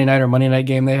night, Sunday night or Monday night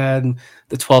game they had,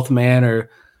 the 12th man or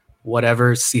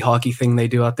whatever Seahawky thing they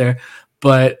do out there.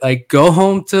 But go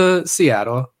home to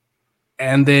Seattle,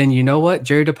 and then you know what,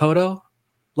 Jerry DiPoto,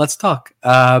 let's talk.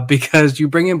 Because you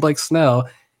bring in Blake Snell,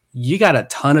 you got a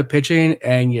ton of pitching,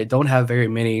 and you don't have very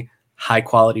many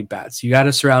high-quality bats. You got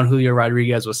to surround Julio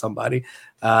Rodriguez with somebody.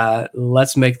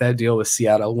 Let's make that deal with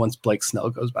Seattle once Blake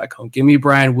Snell goes back home. Give me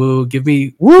Brian Wu. Give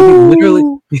me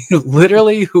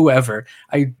literally whoever.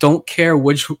 I don't care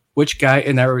which guy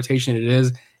in that rotation it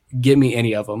is. Give me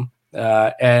any of them.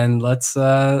 And let's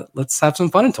have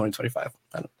some fun in 2025.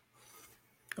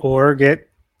 Or get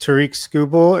Tariq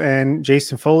Skubal and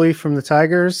Jason Foley from the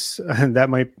Tigers. That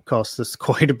might cost us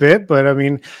quite a bit, but I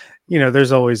mean,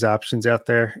 there's always options out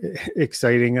there,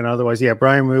 exciting and otherwise. Yeah,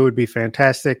 Brian Wu would be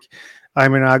fantastic.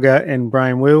 Imanaga and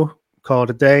Brian Wu, call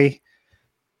it a day.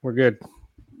 We're good.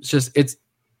 It's just it's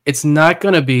not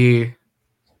going to be.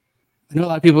 I know a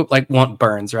lot of people want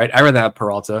Burns, right? I'd rather have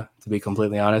Peralta, to be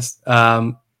completely honest. They're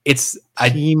not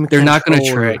going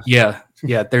to trade. Yeah,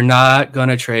 they're not going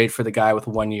to trade for the guy with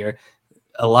 1 year.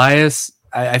 Elias,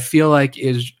 I feel like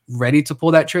is ready to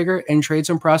pull that trigger and trade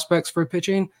some prospects for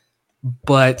pitching.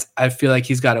 But I feel like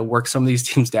he's got to work some of these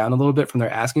teams down a little bit from their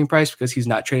asking price because he's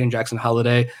not trading Jackson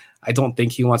Holiday. I don't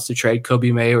think he wants to trade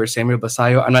Kobe May or Samuel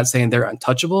Basayo. I'm not saying they're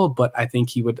untouchable, but I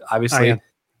think he would obviously.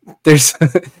 There's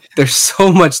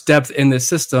so much depth in this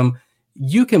system.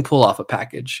 You can pull off a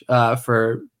package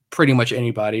for pretty much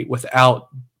anybody without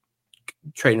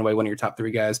trading away one of your top 3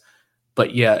 guys.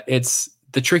 But yeah, it's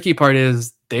the tricky part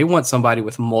is they want somebody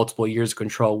with multiple years of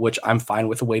control, which I'm fine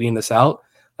with waiting this out.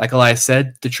 Like Elias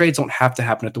said, the trades don't have to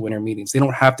happen at the winter meetings. They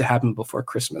don't have to happen before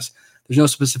Christmas. There's no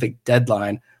specific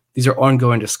deadline. These are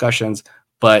ongoing discussions,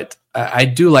 but I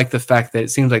do like the fact that it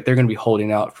seems like they're going to be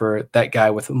holding out for that guy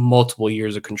with multiple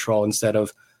years of control instead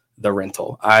of the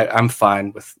rental. I'm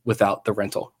fine without the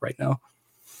rental right now.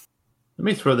 Let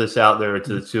me throw this out there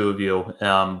to the two of you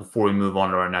before we move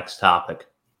on to our next topic.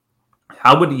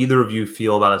 How would either of you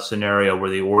feel about a scenario where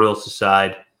the Orioles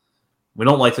decide we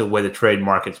don't like the way the trade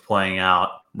market's playing out?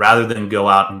 Rather than go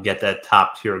out and get that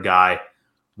top-tier guy,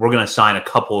 we're going to sign a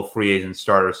couple of free agent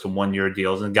starters to 1-year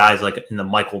deals and guys like in the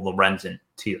Michael Lorenzen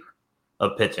tier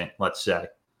of pitching, let's say.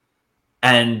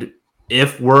 And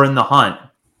if we're in the hunt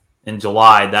in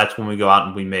July, that's when we go out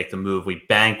and we make the move. We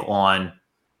bank on,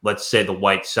 let's say, the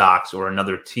White Sox or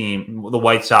another team, the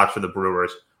White Sox or the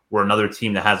Brewers, or another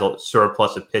team that has a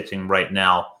surplus of pitching right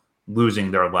now,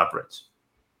 losing their leverage.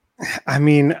 I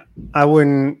mean, I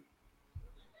wouldn't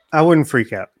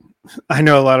freak out. I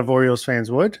know a lot of Orioles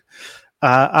fans would.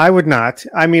 I would not.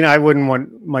 I mean, I wouldn't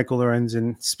want Michael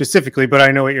Lorenzen specifically, but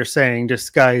I know what you're saying.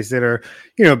 Just guys that are,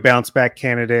 bounce back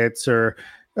candidates or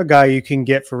a guy you can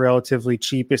get for relatively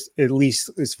cheap, at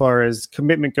least as far as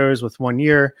commitment goes with 1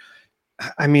 year.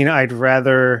 I mean, I'd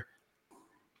rather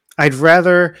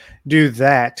do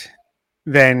that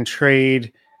than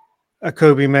trade a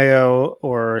Kobe Mayo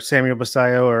or Samuel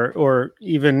Basayo or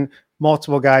even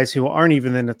multiple guys who aren't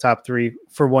even in the top 3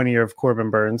 for 1 year of Corbin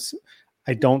Burns.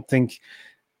 I don't think,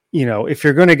 if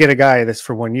you're going to get a guy that's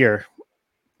for 1 year,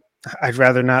 I'd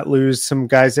rather not lose some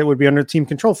guys that would be under team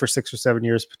control for 6 or 7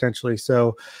 years potentially.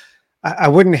 So I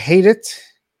wouldn't hate it.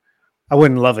 I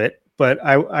wouldn't love it, but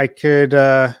I could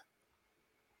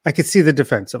see the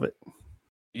defense of it.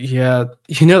 Yeah,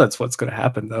 that's what's going to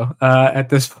happen, though. At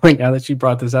this point, now that you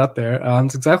brought this out there,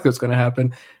 it's exactly what's going to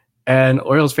happen. And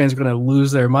Orioles fans are going to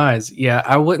lose their minds. Yeah,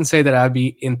 I wouldn't say that I'd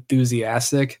be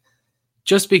enthusiastic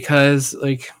just because,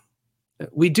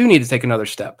 we do need to take another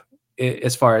step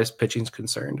as far as pitching is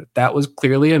concerned. That was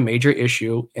clearly a major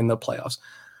issue in the playoffs.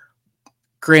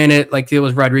 Granted, it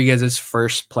was Rodriguez's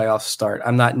first playoff start.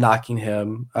 I'm not knocking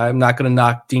him. I'm not going to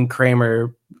knock Dean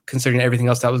Kramer, considering everything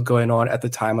else that was going on at the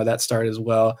time of that start as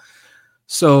well.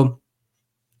 So,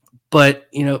 but,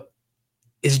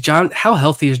 how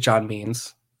healthy is John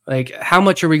Means? How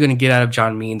much are we going to get out of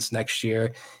John Means next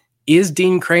year? Is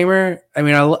Dean Kramer? I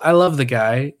mean, I love the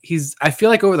guy. I feel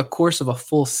like over the course of a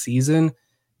full season,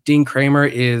 Dean Kramer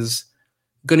is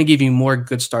going to give you more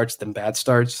good starts than bad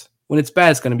starts. When it's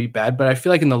bad, it's going to be bad. But I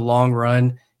feel like in the long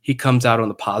run, he comes out on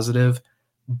the positive.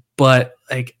 But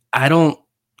I know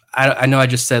I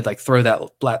just said throw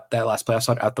that last playoff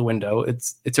start out the window.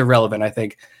 It's irrelevant, I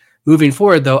think. Moving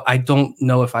forward, though, I don't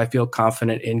know if I feel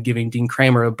confident in giving Dean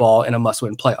Kramer a ball in a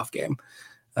must-win playoff game.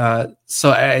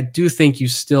 So I do think you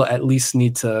still at least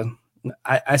need to.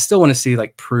 I still want to see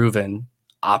proven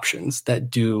options that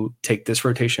do take this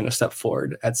rotation a step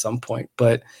forward at some point.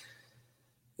 But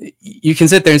you can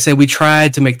sit there and say we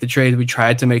tried to make the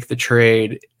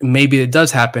trade. Maybe it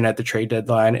does happen at the trade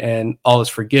deadline and all is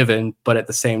forgiven. But at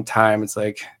the same time, it's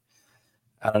I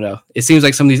don't know. It seems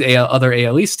like some of these other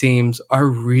AL East teams are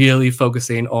really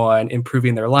focusing on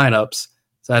improving their lineups.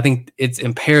 So I think it's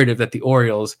imperative that the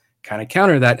Orioles kind of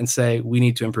counter that and say we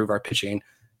need to improve our pitching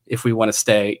if we want to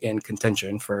stay in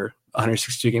contention for a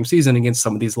 162-game season against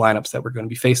some of these lineups that we're going to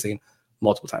be facing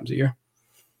multiple times a year.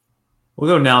 We'll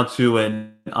go now to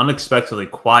an unexpectedly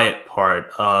quiet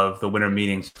part of the winter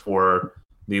meetings for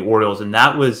the Orioles, and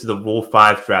that was the Rule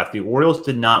 5 draft. The Orioles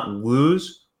did not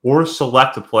lose or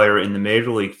select a player in the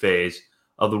Major League phase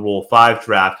of the Rule 5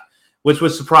 draft, which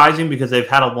was surprising because they've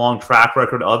had a long track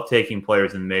record of taking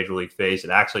players in the Major League phase. It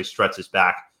actually stretches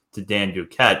back to Dan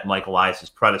Duquette, Mike Elias's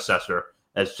predecessor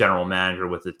as general manager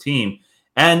with the team.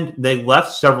 And they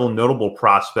left several notable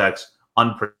prospects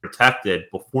unprotected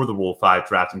before the Rule 5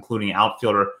 draft, including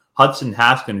outfielder Hudson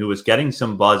Haskin, who was getting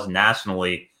some buzz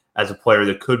nationally as a player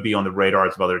that could be on the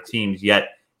radars of other teams, yet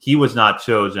he was not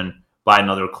chosen by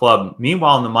another club.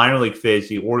 Meanwhile, in the minor league phase,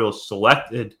 the Orioles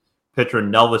selected pitcher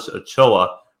Nelvis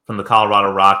Ochoa from the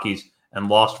Colorado Rockies and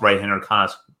lost right-hander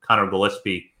Connor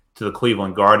Gillespie to the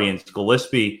Cleveland Guardians.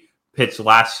 Gillespie pitched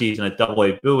last season at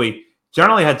Double-A Bowie,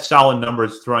 generally had solid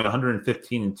numbers, throwing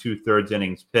 115 and 2/3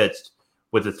 innings pitched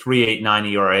with a 3.89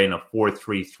 ERA and a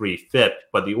 4.33 FIP.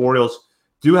 But the Orioles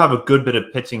do have a good bit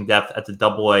of pitching depth at the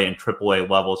Double-A and Triple-A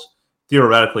levels,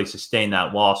 theoretically sustain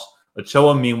that loss.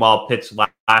 Ochoa, meanwhile, pitched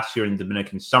last year in the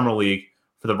Dominican Summer League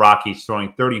for the Rockies,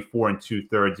 throwing 34 and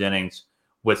 2/3 innings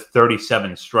with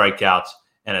 37 strikeouts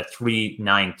and a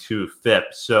 3.92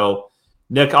 FIP. So,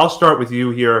 Nick, I'll start with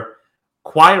you here.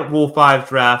 Quiet Rule 5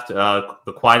 draft,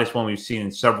 the quietest one we've seen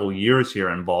in several years here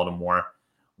in Baltimore.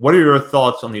 What are your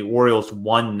thoughts on the Orioles,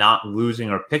 one, not losing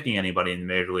or picking anybody in the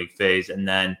Major League phase, and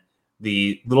then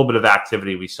the little bit of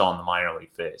activity we saw in the minor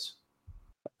league phase?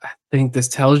 I think this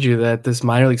tells you that this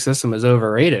minor league system is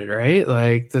overrated,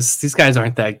 right? These guys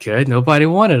aren't that good. Nobody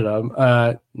wanted them.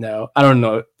 No, I don't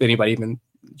know if anybody even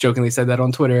jokingly said that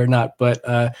on Twitter or not, but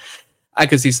I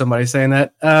could see somebody saying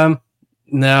that.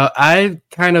 No, I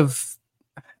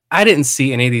didn't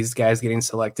see any of these guys getting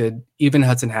selected, even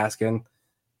Hudson Haskin,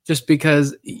 just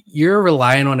because you're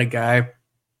relying on a guy.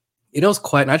 It was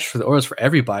quite not just for the Orioles, for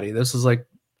everybody. This was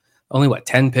only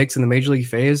 10 picks in the Major League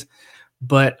phase.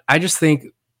 But I just think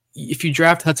if you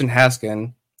draft Hudson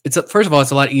Haskin, first of all,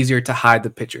 it's a lot easier to hide the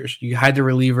pitchers. You hide the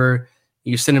reliever,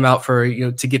 you send him out for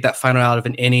to get that final out of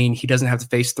an inning. He doesn't have to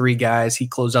face three guys. He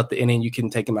closed out the inning. You can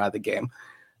take him out of the game.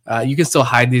 You can still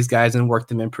hide these guys and work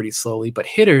them in pretty slowly. But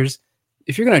hitters,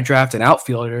 if you're going to draft an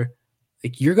outfielder,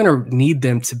 you're going to need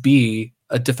them to be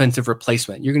a defensive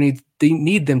replacement. You're going to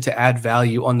need them to add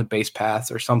value on the base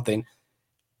paths or something.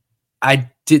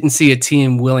 I didn't see a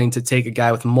team willing to take a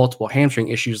guy with multiple hamstring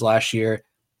issues last year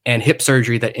and hip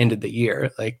surgery that ended the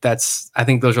year. I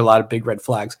think those are a lot of big red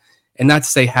flags. And not to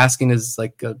say Haskin is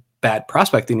a bad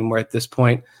prospect anymore at this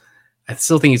point. I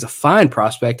still think he's a fine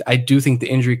prospect. I do think the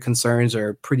injury concerns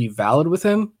are pretty valid with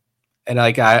him. And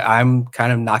I'm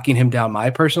kind of knocking him down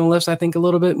my personal list, I think, a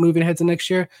little bit moving ahead to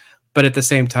next year. But at the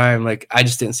same time, I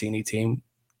just didn't see any team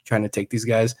trying to take these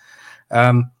guys.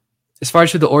 As far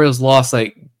as who the Orioles lost,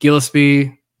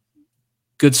 Gillespie,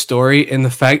 good story. And the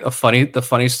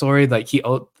funny story,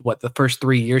 the first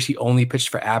 3 years he only pitched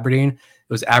for Aberdeen. It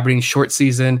was Aberdeen's short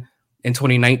season in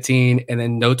 2019, and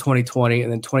then no 2020,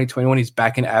 and then 2021 he's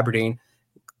back in Aberdeen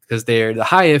because they're the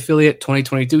high affiliate.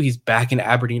 2022, he's back in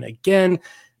Aberdeen again.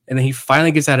 And then he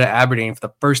finally gets out of Aberdeen for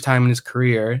the first time in his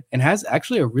career and has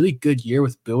actually a really good year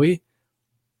with Bowie.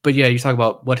 But yeah, you talk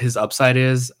about what his upside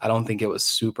is. I don't think it was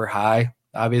super high,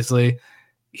 obviously.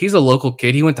 He's a local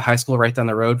kid. He went to high school right down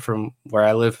the road from where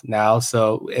I live now.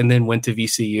 So, and then went to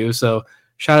VCU. So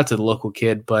shout out to the local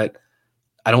kid. But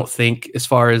I don't think as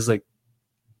far as like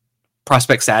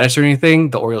prospect status or anything,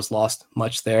 the Orioles lost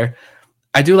much there.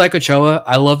 I do like Ochoa.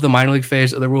 I love the minor league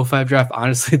phase of the Rule 5 draft,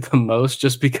 honestly, the most,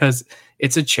 just because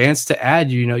it's a chance to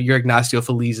add, you know, your Ignacio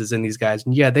Felizes and these guys.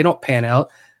 And yeah, they don't pan out.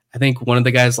 I think one of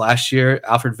the guys last year,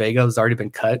 Alfred Vega, has already been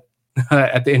cut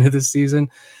at the end of the season.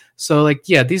 So, like,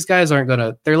 yeah, these guys aren't going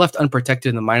to – they're left unprotected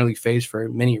in the minor league phase for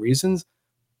many reasons.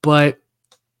 But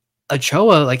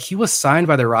Ochoa, like, he was signed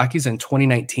by the Rockies in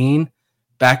 2019,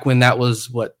 back when that was,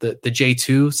 what, the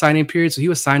J2 signing period. So he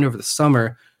was signed over the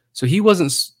summer. So he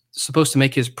wasn't supposed to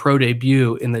make his pro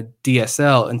debut in the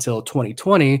DSL until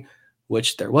 2020,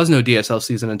 which there was no DSL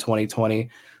season in 2020.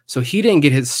 So he didn't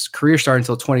get his career start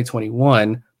until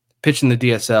 2021, pitching the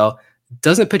DSL.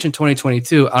 Doesn't pitch in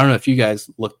 2022. I don't know if you guys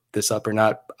looked this up or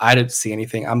not. I didn't see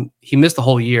anything. He missed the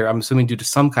whole year. I'm assuming due to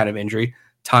some kind of injury,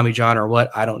 Tommy John or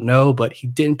what, I don't know, but he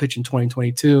didn't pitch in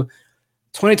 2022.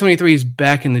 2023, he's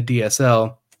back in the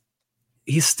DSL.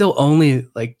 He's still only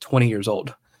like 20 years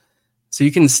old. So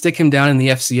you can stick him down in the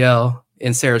FCL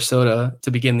in Sarasota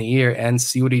to begin the year and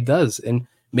see what he does. And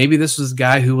maybe this was a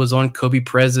guy who was on Kobe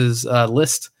Perez's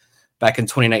list back in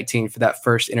 2019 for that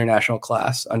first international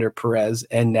class under Perez.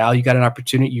 And now you got an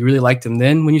opportunity. You really liked him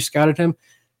then when you scouted him.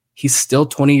 He's still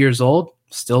 20 years old,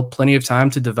 still plenty of time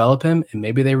to develop him. And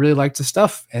maybe they really liked his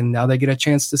stuff. And now they get a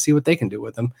chance to see what they can do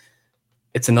with him.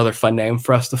 It's another fun name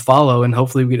for us to follow. And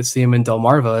hopefully we get to see him in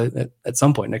Delmarva at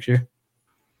some point next year.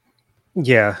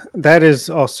 Yeah, that is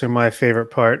also my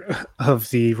favorite part of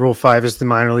the Rule 5 is the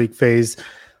minor league phase.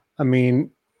 I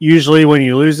mean, usually when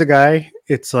you lose a guy,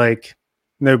 it's like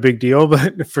no big deal.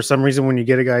 But for some reason, when you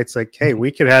get a guy, it's like, hey, we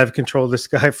could have control of this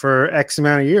guy for X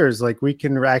amount of years. Like we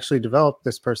can actually develop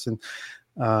this person.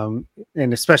 And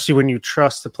especially when you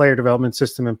trust the player development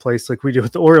system in place, like we do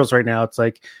with the Orioles right now, it's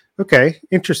like, okay,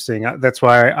 interesting. That's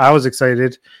why I was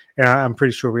excited. And I'm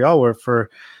pretty sure we all were for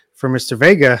Mr.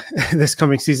 Vega this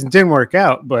coming season. Didn't work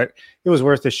out, but it was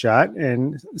worth a shot.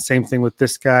 And same thing with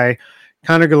this guy,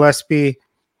 Connor Gillespie.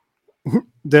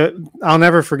 I'll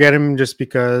never forget him just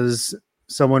because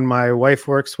someone my wife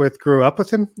works with grew up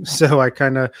with him. So I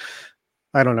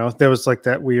don't know. There was like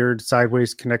that weird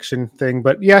sideways connection thing.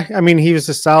 But yeah, I mean, he was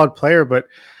a solid player, but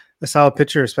a solid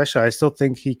pitcher, especially. I still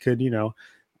think he could,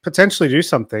 potentially do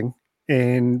something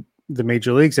in the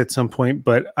major leagues at some point.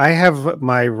 But I have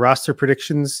my roster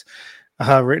predictions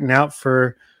written out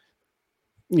for,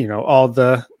 all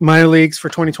the minor leagues for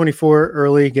 2024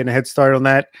 early, getting a head start on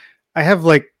that. I have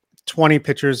like 20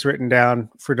 pitchers written down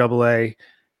for AA.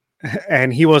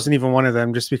 And he wasn't even one of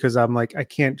them just because I'm like, I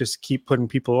can't just keep putting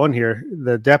people on here.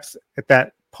 The depth at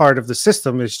that part of the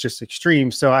system is just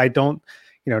extreme. So I don't,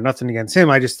 nothing against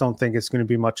him. I just don't think it's going to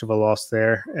be much of a loss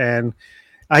there. And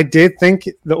I did think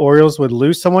the Orioles would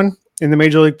lose someone in the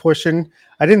major league portion.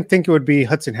 I didn't think it would be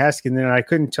Hudson Haskin, and I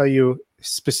couldn't tell you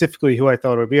specifically who I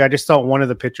thought it would be. I just thought one of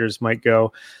the pitchers might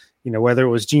go, whether it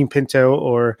was Gene Pinto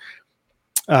or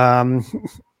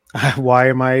why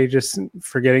am I just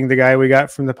forgetting the guy we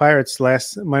got from the Pirates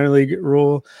last minor league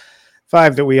Rule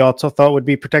 5 that we also thought would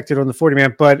be protected on the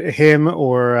 40-man, but him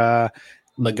or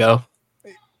McGough.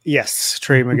 Yes,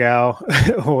 Trey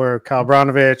McGough or Kyle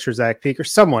Bronovich or Zach Peak or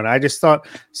someone. I just thought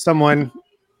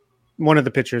one of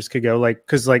the pitchers could go,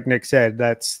 because like Nick said,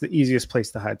 that's the easiest place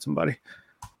to hide somebody.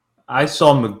 I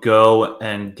saw McGough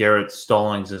and Garrett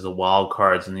Stallings as the wild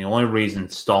cards, and the only reason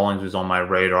Stallings was on my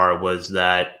radar was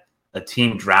that a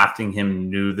team drafting him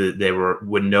knew that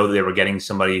would know that they were getting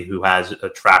somebody who has a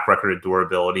track record of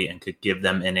durability and could give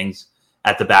them innings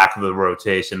at the back of the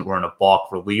rotation or in a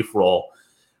bulk relief role.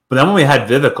 But then when we had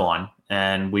Vivek on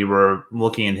and we were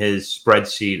looking at his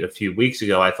spreadsheet a few weeks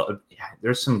ago, I thought, yeah,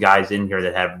 there's some guys in here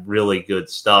that have really good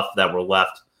stuff that were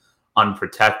left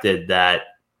unprotected that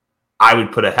I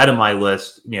would put ahead of my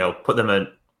list, put them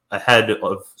ahead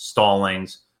of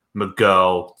Stallings,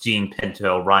 McGough, Gene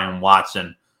Pinto, Ryan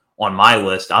Watson on my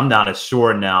list. I'm not as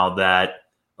sure now that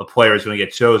a player is going to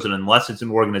get chosen unless it's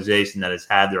an organization that has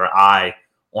had their eye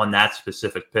on that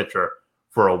specific pitcher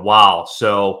for a while.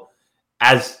 So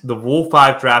as the Rule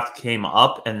 5 draft came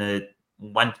up and it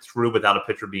went through without a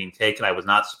pitcher being taken, I was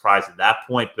not surprised at that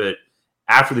point. But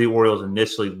after the Orioles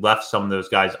initially left some of those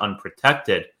guys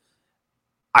unprotected,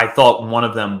 I thought one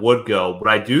of them would go. But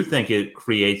I do think it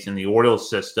creates in the Orioles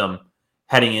system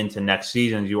heading into next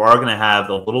season, you are going to have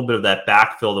a little bit of that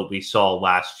backfill that we saw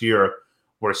last year,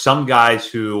 where some guys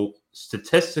who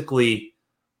statistically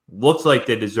looked like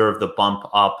they deserved the bump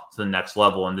up to the next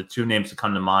level. And the two names that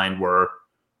come to mind were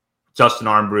Justin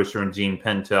Armbruster and Gene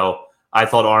Pinto. I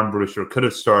thought Armbruster could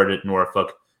have started at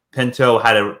Norfolk. Pinto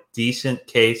had a decent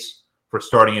case for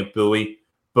starting at Bowie.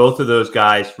 Both of those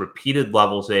guys repeated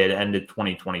levels they had ended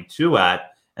 2022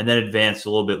 at, and then advanced a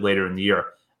little bit later in the year.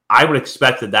 I would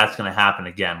expect that that's going to happen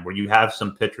again, where you have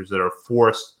some pitchers that are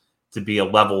forced to be a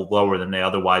level lower than they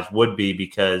otherwise would be,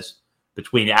 because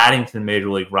between adding to the major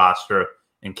league roster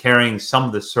and carrying some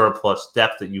of the surplus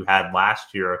depth that you had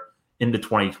last year into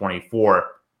 2024,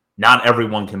 not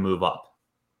everyone can move up.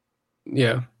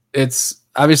 Yeah, it's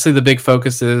obviously the big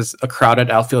focus is a crowded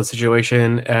outfield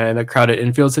situation and a crowded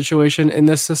infield situation in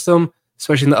this system,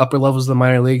 especially in the upper levels of the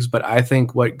minor leagues. But I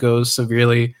think what goes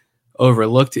severely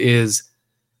overlooked is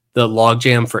the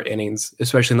logjam for innings,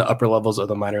 especially in the upper levels of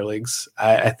the minor leagues.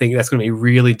 I think that's going to be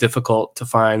really difficult to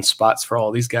find spots for all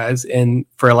these guys, and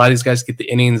for a lot of these guys to get the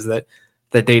innings that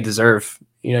they deserve.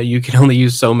 You know, you can only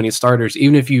use so many starters,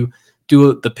 even if you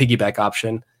do the piggyback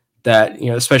option. That, you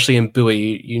know, especially in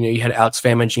Bowie, you had Alex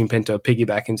Pham and Gene Pinto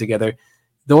piggybacking together.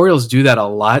 The Orioles do that a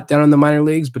lot down in the minor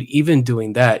leagues, but even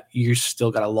doing that, you're still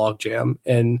got a log jam.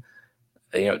 And,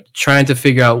 trying to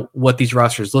figure out what these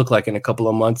rosters look like in a couple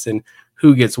of months and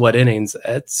who gets what innings,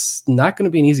 it's not going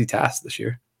to be an easy task this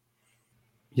year.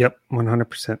 Yep,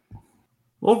 100%.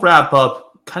 We'll wrap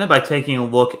up kind of by taking a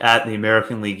look at the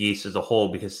American League East as a whole,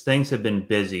 because things have been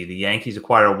busy. The Yankees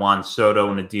acquire Juan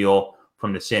Soto in a deal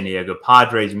from the San Diego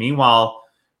Padres. Meanwhile,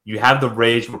 you have the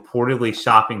Rays reportedly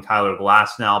shopping Tyler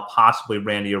Glasnow, possibly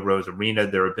Randy Arozarena.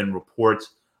 There have been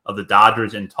reports of the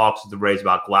Dodgers in talks with the Rays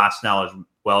about Glasnow as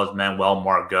well as Manuel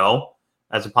Margot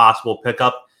as a possible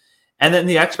pickup. And then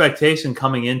the expectation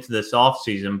coming into this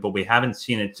offseason, but we haven't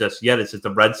seen it just yet, is that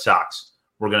the Red Sox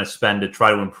were going to spend to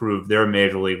try to improve their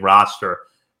major league roster.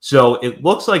 So it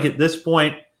looks like at this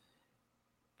point,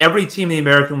 every team in the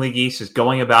American League East is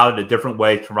going about it a different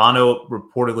way. Toronto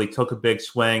reportedly took a big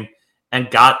swing and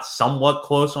got somewhat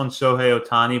close on Shohei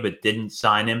Ohtani, but didn't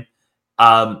sign him.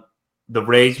 The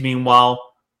Rays,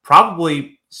 meanwhile,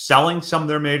 probably selling some of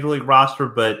their major league roster,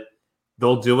 but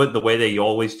they'll do it the way they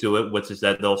always do it, which is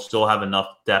that they'll still have enough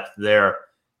depth there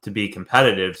to be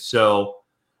competitive. So,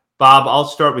 Bob, I'll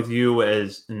start with you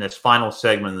as in this final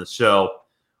segment of the show.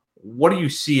 What do you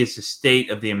see as the state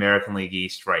of the American League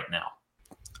East right now?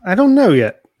 I don't know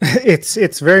yet.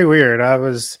 It's very weird. I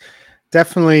was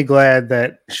definitely glad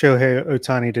that Shohei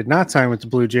Ohtani did not sign with the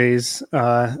Blue Jays.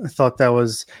 I thought that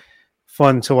was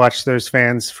fun to watch those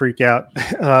fans freak out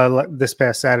this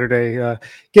past Saturday,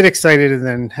 get excited and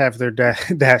then have their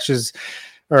dashes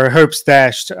or hopes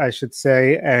dashed, I should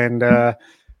say. And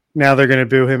now they're going to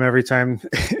boo him every time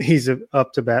he's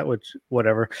up to bat, which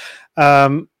whatever.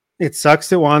 It sucks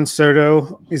that Juan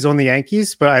Soto is on the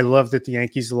Yankees, but I love that the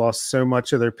Yankees lost so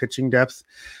much of their pitching depth.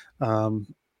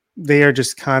 They are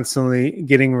just constantly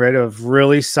getting rid of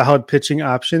really solid pitching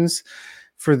options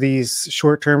for these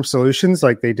short-term solutions,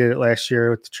 like they did it last year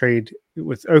with the trade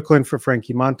with Oakland for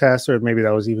Frankie Montas, or maybe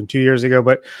that was even 2 years ago.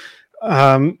 But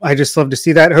I just love to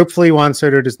see that. Hopefully Juan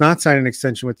Soto does not sign an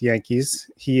extension with the Yankees.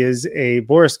 He is a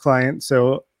Boris client,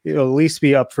 so it'll at least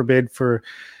be up for bid for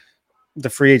the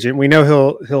free agent. We know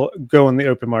he'll go in the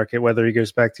open market, whether he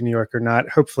goes back to New York or not.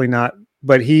 Hopefully not,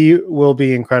 but he will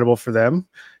be incredible for them.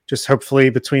 Just hopefully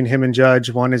between him and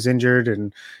Judge, one is injured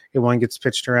and one gets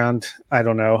pitched around. I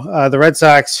don't know. The Red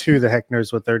Sox, who the heck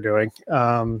knows what they're doing?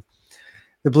 The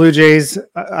Blue Jays,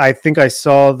 I think I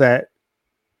saw that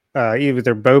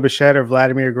either Bo Bichette or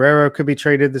Vladimir Guerrero could be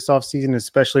traded this offseason,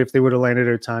 especially if they would have landed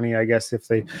Ohtani. I guess if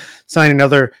they sign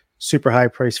another super high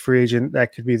price free agent,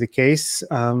 that could be the case.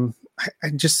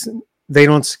 They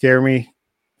don't scare me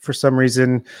for some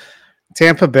reason.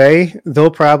 Tampa Bay,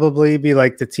 they'll probably be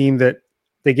like the team that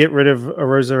they get rid of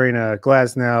Arozarena,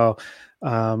 Glasnow,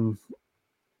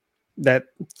 that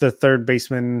the third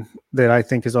baseman that I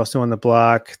think is also on the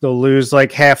block. They'll lose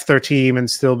like half their team and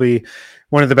still be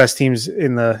one of the best teams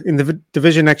in the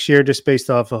division next year, just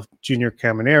based off of Junior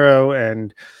Caminero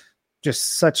and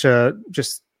just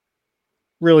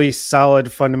really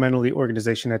solid fundamentally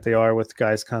organization that they are, with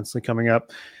guys constantly coming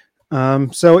up.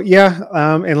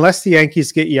 Unless the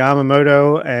Yankees get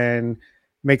Yamamoto and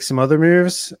make some other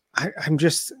moves, I'm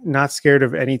just not scared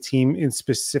of any team in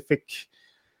specific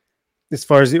as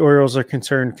far as the Orioles are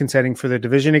concerned, contending for the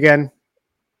division again.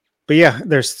 But yeah,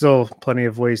 there's still plenty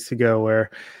of ways to go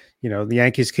where, the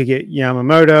Yankees could get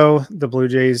Yamamoto, the Blue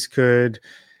Jays could,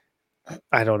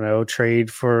 I don't know,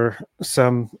 trade for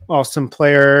some awesome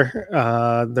player.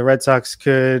 The Red Sox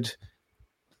could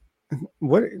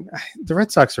what the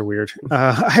Red Sox are weird.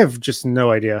 I have just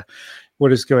no idea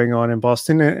what is going on in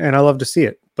Boston, and I love to see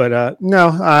it. But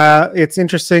no, it's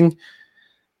interesting.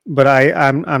 But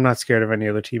I'm not scared of any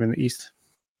other team in the East.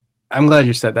 I'm glad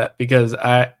you said that because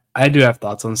I do have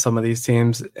thoughts on some of these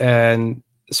teams, and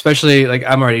especially like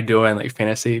I'm already doing like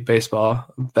fantasy best ball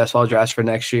drafts for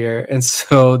next year, and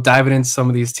so diving into some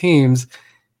of these teams,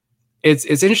 it's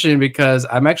interesting because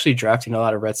I'm actually drafting a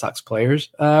lot of Red Sox players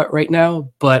right now,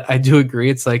 but I do agree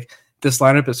it's like this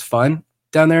lineup is fun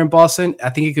down there in Boston. I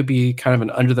think it could be kind of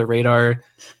an under the radar,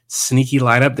 sneaky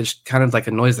lineup that just kind of like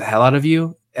annoys the hell out of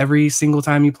you every single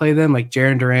time you play them, like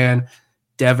Jarren Duran,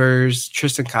 Devers,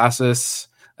 Tristan Casas,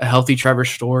 a healthy Trevor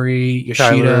Story,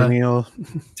 Yoshida,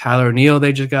 Tyler O'Neill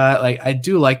they just got. Like, I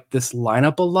do like this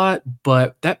lineup a lot,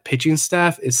 but that pitching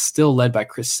staff is still led by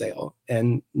Chris Sale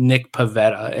and Nick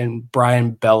Pivetta and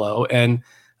Brian Bello, and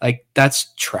like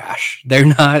that's trash. They're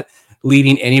not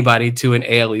leading anybody to an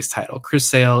AL East title. Chris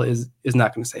Sale is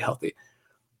not going to stay healthy.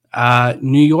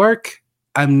 New York,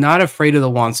 I'm not afraid of the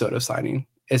Juan Soto signing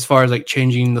as far as like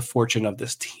changing the fortune of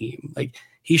this team. Like,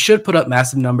 he should put up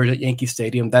massive numbers at Yankee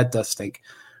Stadium. That does stink.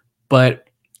 But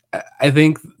I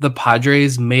think the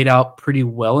Padres made out pretty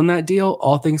well in that deal,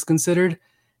 all things considered.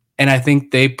 And I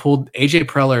think they pulled AJ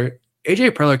Preller.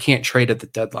 AJ Preller can't trade at the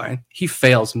deadline. He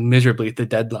fails miserably at the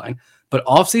deadline. But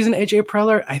offseason AJ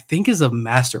Preller, I think, is a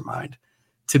mastermind,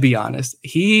 to be honest.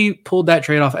 He pulled that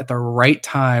trade off at the right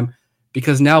time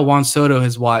because now Juan Soto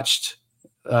has watched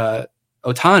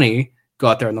Ohtani go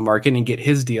out there in the market and get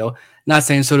his deal. Not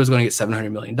saying Soto's going to get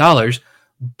 $700 million,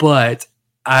 but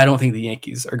I don't think the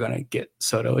Yankees are going to get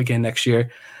Soto again next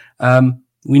year.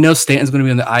 We know Stanton's going to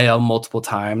be on the IL multiple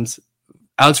times.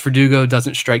 Alex Verdugo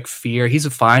doesn't strike fear. He's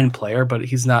a fine player, but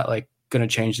he's not like going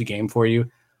to change the game for you.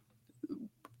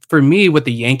 For me, with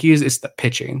the Yankees, it's the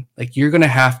pitching. Like, you're going to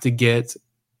have to get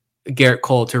Garrett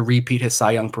Cole to repeat his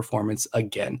Cy Young performance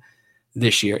again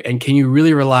this year. And can you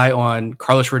really rely on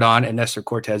Carlos Rodon and Nestor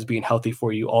Cortez being healthy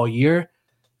for you all year?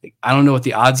 Like, I don't know what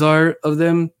the odds are of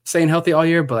them staying healthy all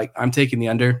year, but like, I'm taking the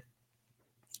under.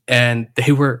 And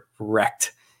they were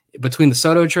wrecked. Between the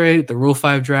Soto trade, the Rule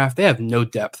 5 draft, they have no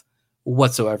depth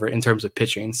whatsoever in terms of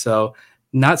pitching. So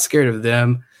not scared of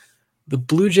them. The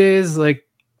Blue Jays, like,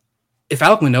 if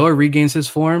Alek Manoah regains his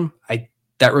form,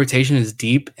 that rotation is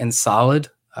deep and solid.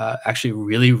 Actually,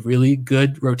 really, really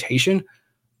good rotation.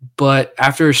 But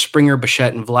after Springer,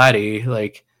 Bichette, and Vladdy,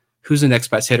 like, who's the next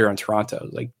best hitter on Toronto?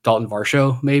 Like Dalton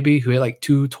Varsho, maybe, who hit like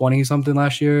 220 something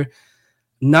last year.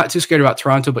 Not too scared about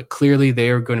Toronto, but clearly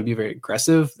they are going to be very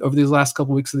aggressive over these last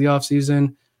couple weeks of the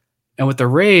offseason. And with the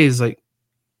Rays, like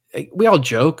we all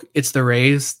joke, it's the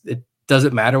Rays. It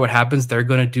doesn't matter what happens. They're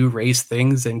going to do Rays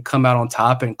things and come out on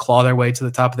top and claw their way to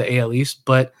the top of the AL East.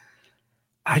 But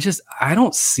I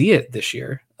don't see it this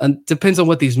year. And depends on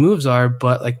what these moves are.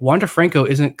 But like, Wander Franco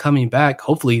isn't coming back.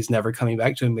 Hopefully he's never coming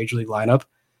back to a major league lineup.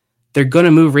 They're going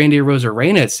to move Randy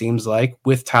Arozarena, it seems like,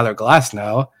 with Tyler Glass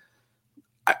now.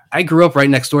 I grew up right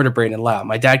next door to Brandon Lau.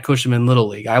 My dad coached him in Little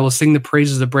League. I will sing the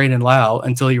praises of Brandon Lau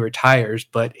until he retires,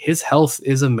 but his health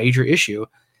is a major issue.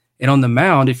 And on the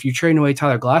mound, if you trade away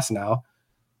Tyler Glass now,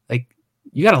 like,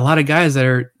 you got a lot of guys that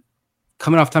are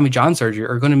coming off Tommy John surgery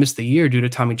or going to miss the year due to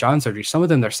Tommy John surgery. Some of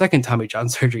them, their second Tommy John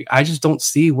surgery. I just don't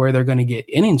see where they're going to get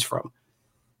innings from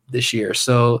this year.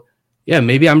 So, yeah,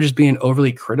 maybe I'm just being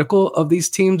overly critical of these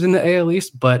teams in the AL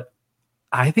East, but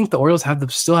I think the Orioles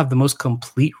still have the most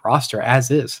complete roster as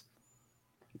is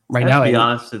right now. To be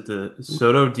honest, with the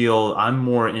Soto deal, I'm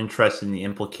more interested in the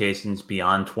implications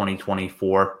beyond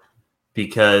 2024,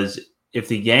 because if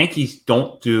the Yankees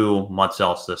don't do much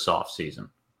else this offseason,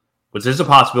 which is a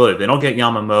possibility, if they don't get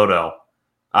Yamamoto,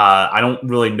 I don't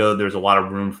really know there's a lot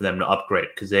of room for them to upgrade,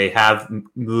 because they have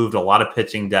moved a lot of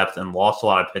pitching depth and lost a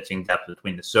lot of pitching depth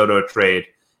between the Soto trade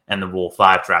and the Rule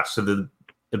 5 draft. So the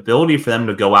ability for them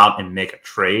to go out and make a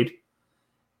trade,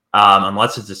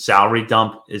 unless it's a salary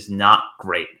dump, is not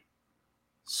great.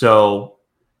 So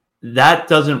that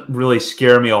doesn't really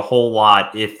scare me a whole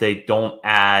lot if they don't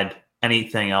add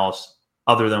anything else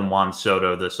other than Juan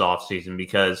Soto this offseason,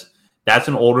 because that's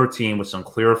an older team with some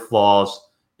clear flaws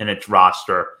in its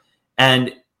roster.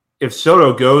 And if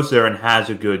Soto goes there and has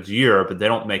a good year, but they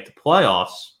don't make the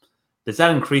playoffs, does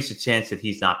that increase the chance that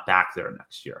he's not back there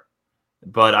next year?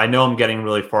 But I know I'm getting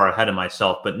really far ahead of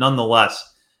myself. But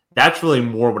nonetheless, that's really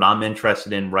more what I'm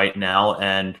interested in right now.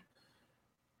 And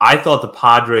I thought the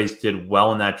Padres did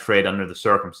well in that trade under the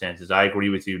circumstances. I agree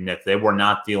with you, Nick. They were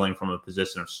not dealing from a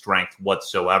position of strength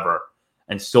whatsoever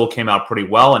and still came out pretty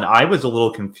well. And I was a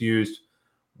little confused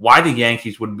why the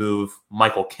Yankees would move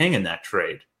Michael King in that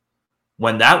trade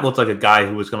when that looked like a guy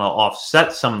who was going to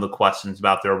offset some of the questions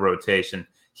about their rotation.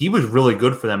 He was really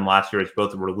good for them last year as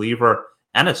both a reliever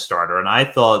and a starter. And I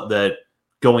thought that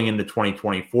going into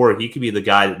 2024, he could be the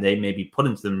guy that they maybe put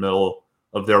into the middle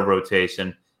of their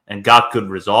rotation and got good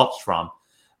results from.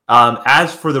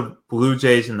 As for the Blue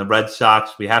Jays and the Red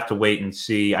Sox, we have to wait and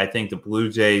see. I think the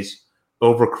Blue Jays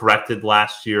overcorrected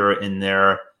last year in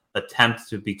their attempt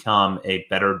to become a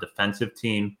better defensive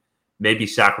team, maybe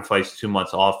sacrificed too much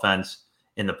offense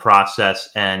in the process,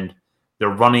 and they're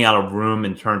running out of room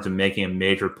in terms of making a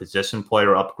major position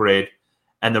player upgrade.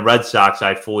 And the Red Sox,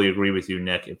 I fully agree with you,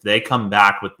 Nick. If they come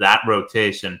back with that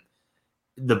rotation,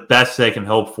 the best they can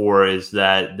hope for is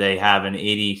that they have an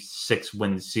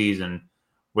 86-win season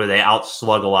where they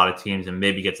outslug a lot of teams and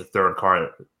maybe gets a third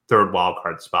wild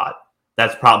card spot.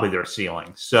 That's probably their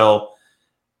ceiling. So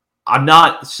I'm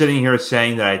not sitting here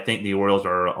saying that I think the Orioles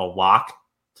are a lock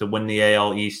to win the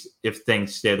AL East if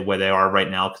things stay the way they are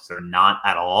right now, because they're not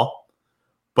at all.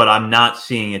 But I'm not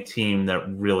seeing a team that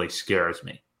really scares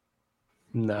me.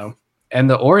 No. And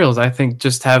the Orioles, I think,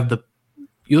 just have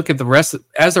you look at the rest,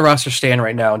 as the roster stand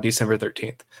right now on December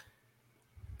 13th,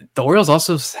 the Orioles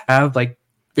also have, like,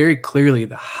 very clearly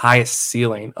the highest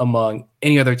ceiling among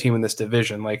any other team in this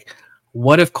division. Like,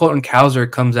 what if Colton Cowser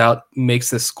comes out, makes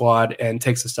this squad, and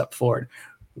takes a step forward?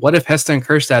 What if Heston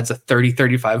Kjerstad's a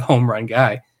 30-35 home run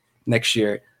guy next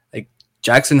year? Like,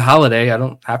 Jackson Holiday, I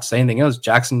don't have to say anything else,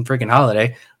 Jackson freaking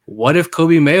Holiday. What if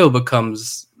Kobe Mayo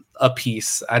becomes a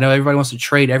piece? I know everybody wants to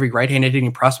trade every right-handed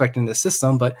hitting prospect in the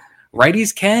system, but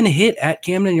righties can hit at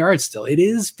Camden Yards still. It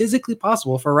is physically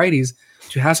possible for righties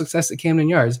to have success at Camden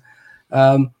Yards.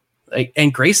 And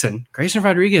Grayson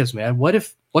Rodriguez, man,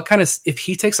 if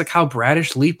he takes a Kyle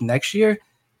Bradish leap next year?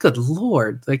 Good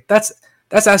Lord. Like, that's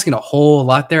asking a whole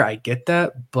lot there. I get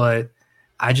that, but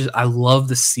I love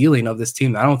the ceiling of this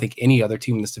team. I don't think any other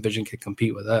team in this division can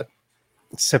compete with that.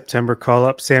 September call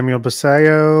up Samuel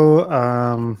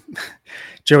Basayo,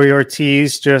 Joey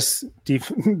Ortiz, just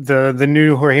the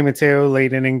new Jorge Mateo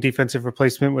late inning defensive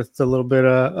replacement with a little bit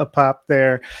of a pop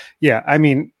there. Yeah, I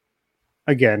mean,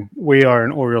 again, we are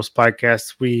an Orioles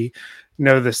podcast. We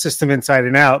know the system inside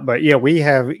and out, but yeah, we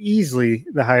have easily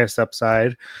the highest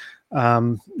upside.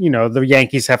 The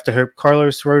Yankees have to hope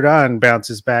Carlos Rodon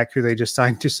bounces back, who they just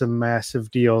signed to some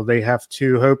massive deal. They have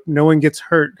to hope no one gets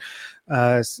hurt.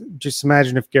 Just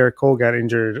imagine if Garrett Cole got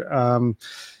injured.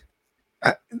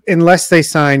 Unless they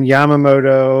sign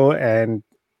Yamamoto and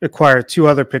acquire two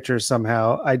other pitchers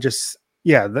somehow,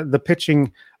 the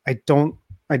pitching, I don't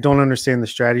understand the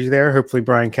strategy there. Hopefully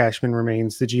Brian Cashman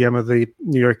remains the GM of the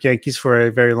New York Yankees for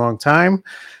a very long time.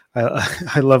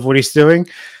 I love what he's doing.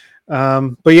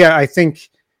 But yeah, I think,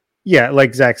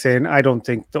 like Zach saying, I don't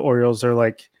think the Orioles are,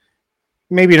 like,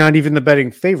 maybe not even the betting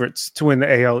favorites to win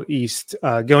the AL East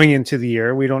going into the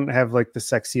year. We don't have, like, the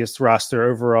sexiest roster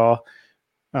overall,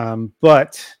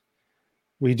 but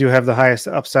we do have the highest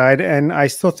upside. And I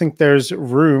still think there's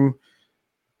room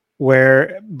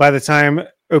where by the time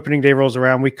opening day rolls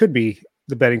around, we could be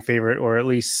the betting favorite, or at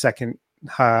least second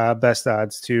best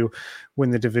odds to win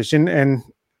the division. And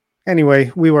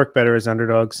anyway, we work better as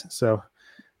underdogs, so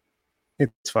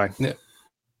it's fine. Yeah.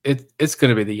 It's going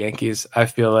to be the Yankees. I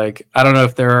feel like, I don't know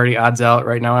if there are already odds out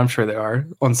right now. I'm sure there are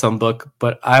on some book,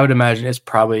 but I would imagine it's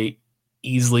probably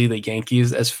easily the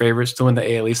Yankees as favorites to win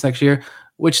the AL East next year,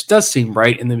 which does seem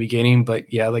right in the beginning.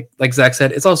 But yeah, like Zach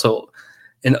said, it's also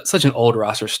such an old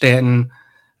roster. Stanton,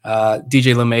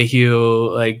 DJ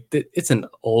LeMahieu, like, it's an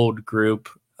old group.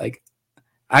 Like,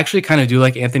 I actually kind of do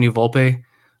like Anthony Volpe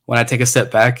when I take a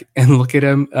step back and look at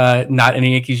him, not in a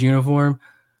Yankees uniform.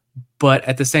 But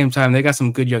at the same time, they got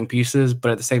some good young pieces.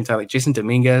 But at the same time, like Jason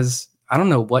Dominguez, I don't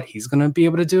know what he's going to be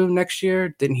able to do next year.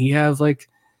 Didn't he have, like,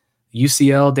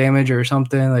 UCL damage or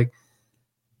something? Like,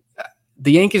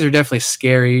 the Yankees are definitely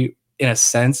scary in a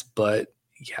sense. But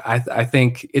yeah, I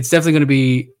think it's definitely going to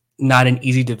be not an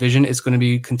easy division. It's going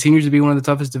to continue to be one of the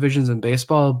toughest divisions in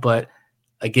baseball. But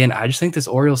again, I just think this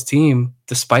Orioles team,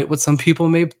 despite what some people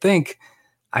may think,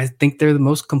 I think they're the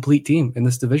most complete team in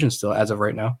this division still as of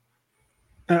right now.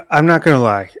 I'm not going to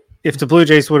lie. If the Blue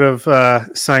Jays would have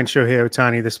signed Shohei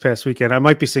Ohtani this past weekend, I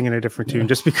might be singing a different tune,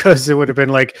 just because it would have been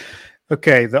like,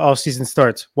 okay, the offseason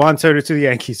starts. Juan Soto to the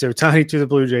Yankees, Ohtani to the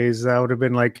Blue Jays. That would have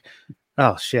been like,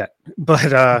 oh, shit.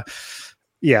 But,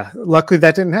 yeah, luckily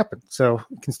that didn't happen. So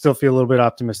I can still feel a little bit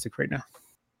optimistic right now.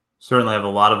 Certainly have a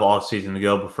lot of offseason to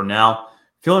go, but for now,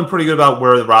 feeling pretty good about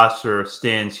where the roster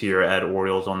stands here at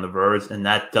Orioles on the Verge, and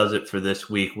that does it for this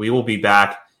week. We will be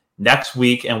back next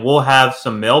week, and we'll have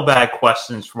some mailbag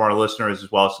questions from our listeners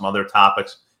as well as some other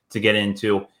topics to get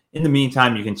into. In the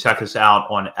meantime, you can check us out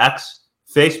on X,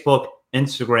 Facebook,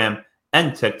 Instagram,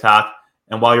 and TikTok.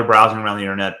 And while you're browsing around the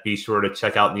internet, be sure to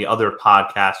check out the other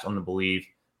podcasts on the Believe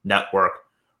Network.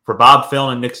 For Bob Phil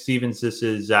and Nick Stevens, this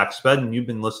is Zach Sped, and you've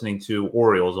been listening to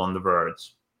Orioles on the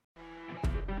Verge.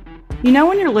 You know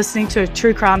when you're listening to a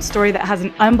true crime story that has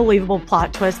an unbelievable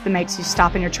plot twist that makes you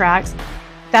stop in your tracks?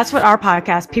 That's what our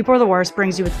podcast, People Are the Worst,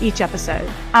 brings you with each episode.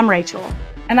 I'm Rachel.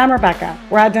 And I'm Rebecca.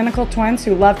 We're identical twins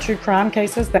who love true crime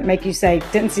cases that make you say,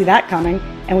 didn't see that coming,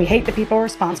 and we hate the people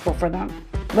responsible for them.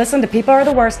 Listen to People Are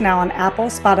the Worst now on Apple,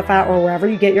 Spotify, or wherever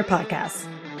you get your podcasts.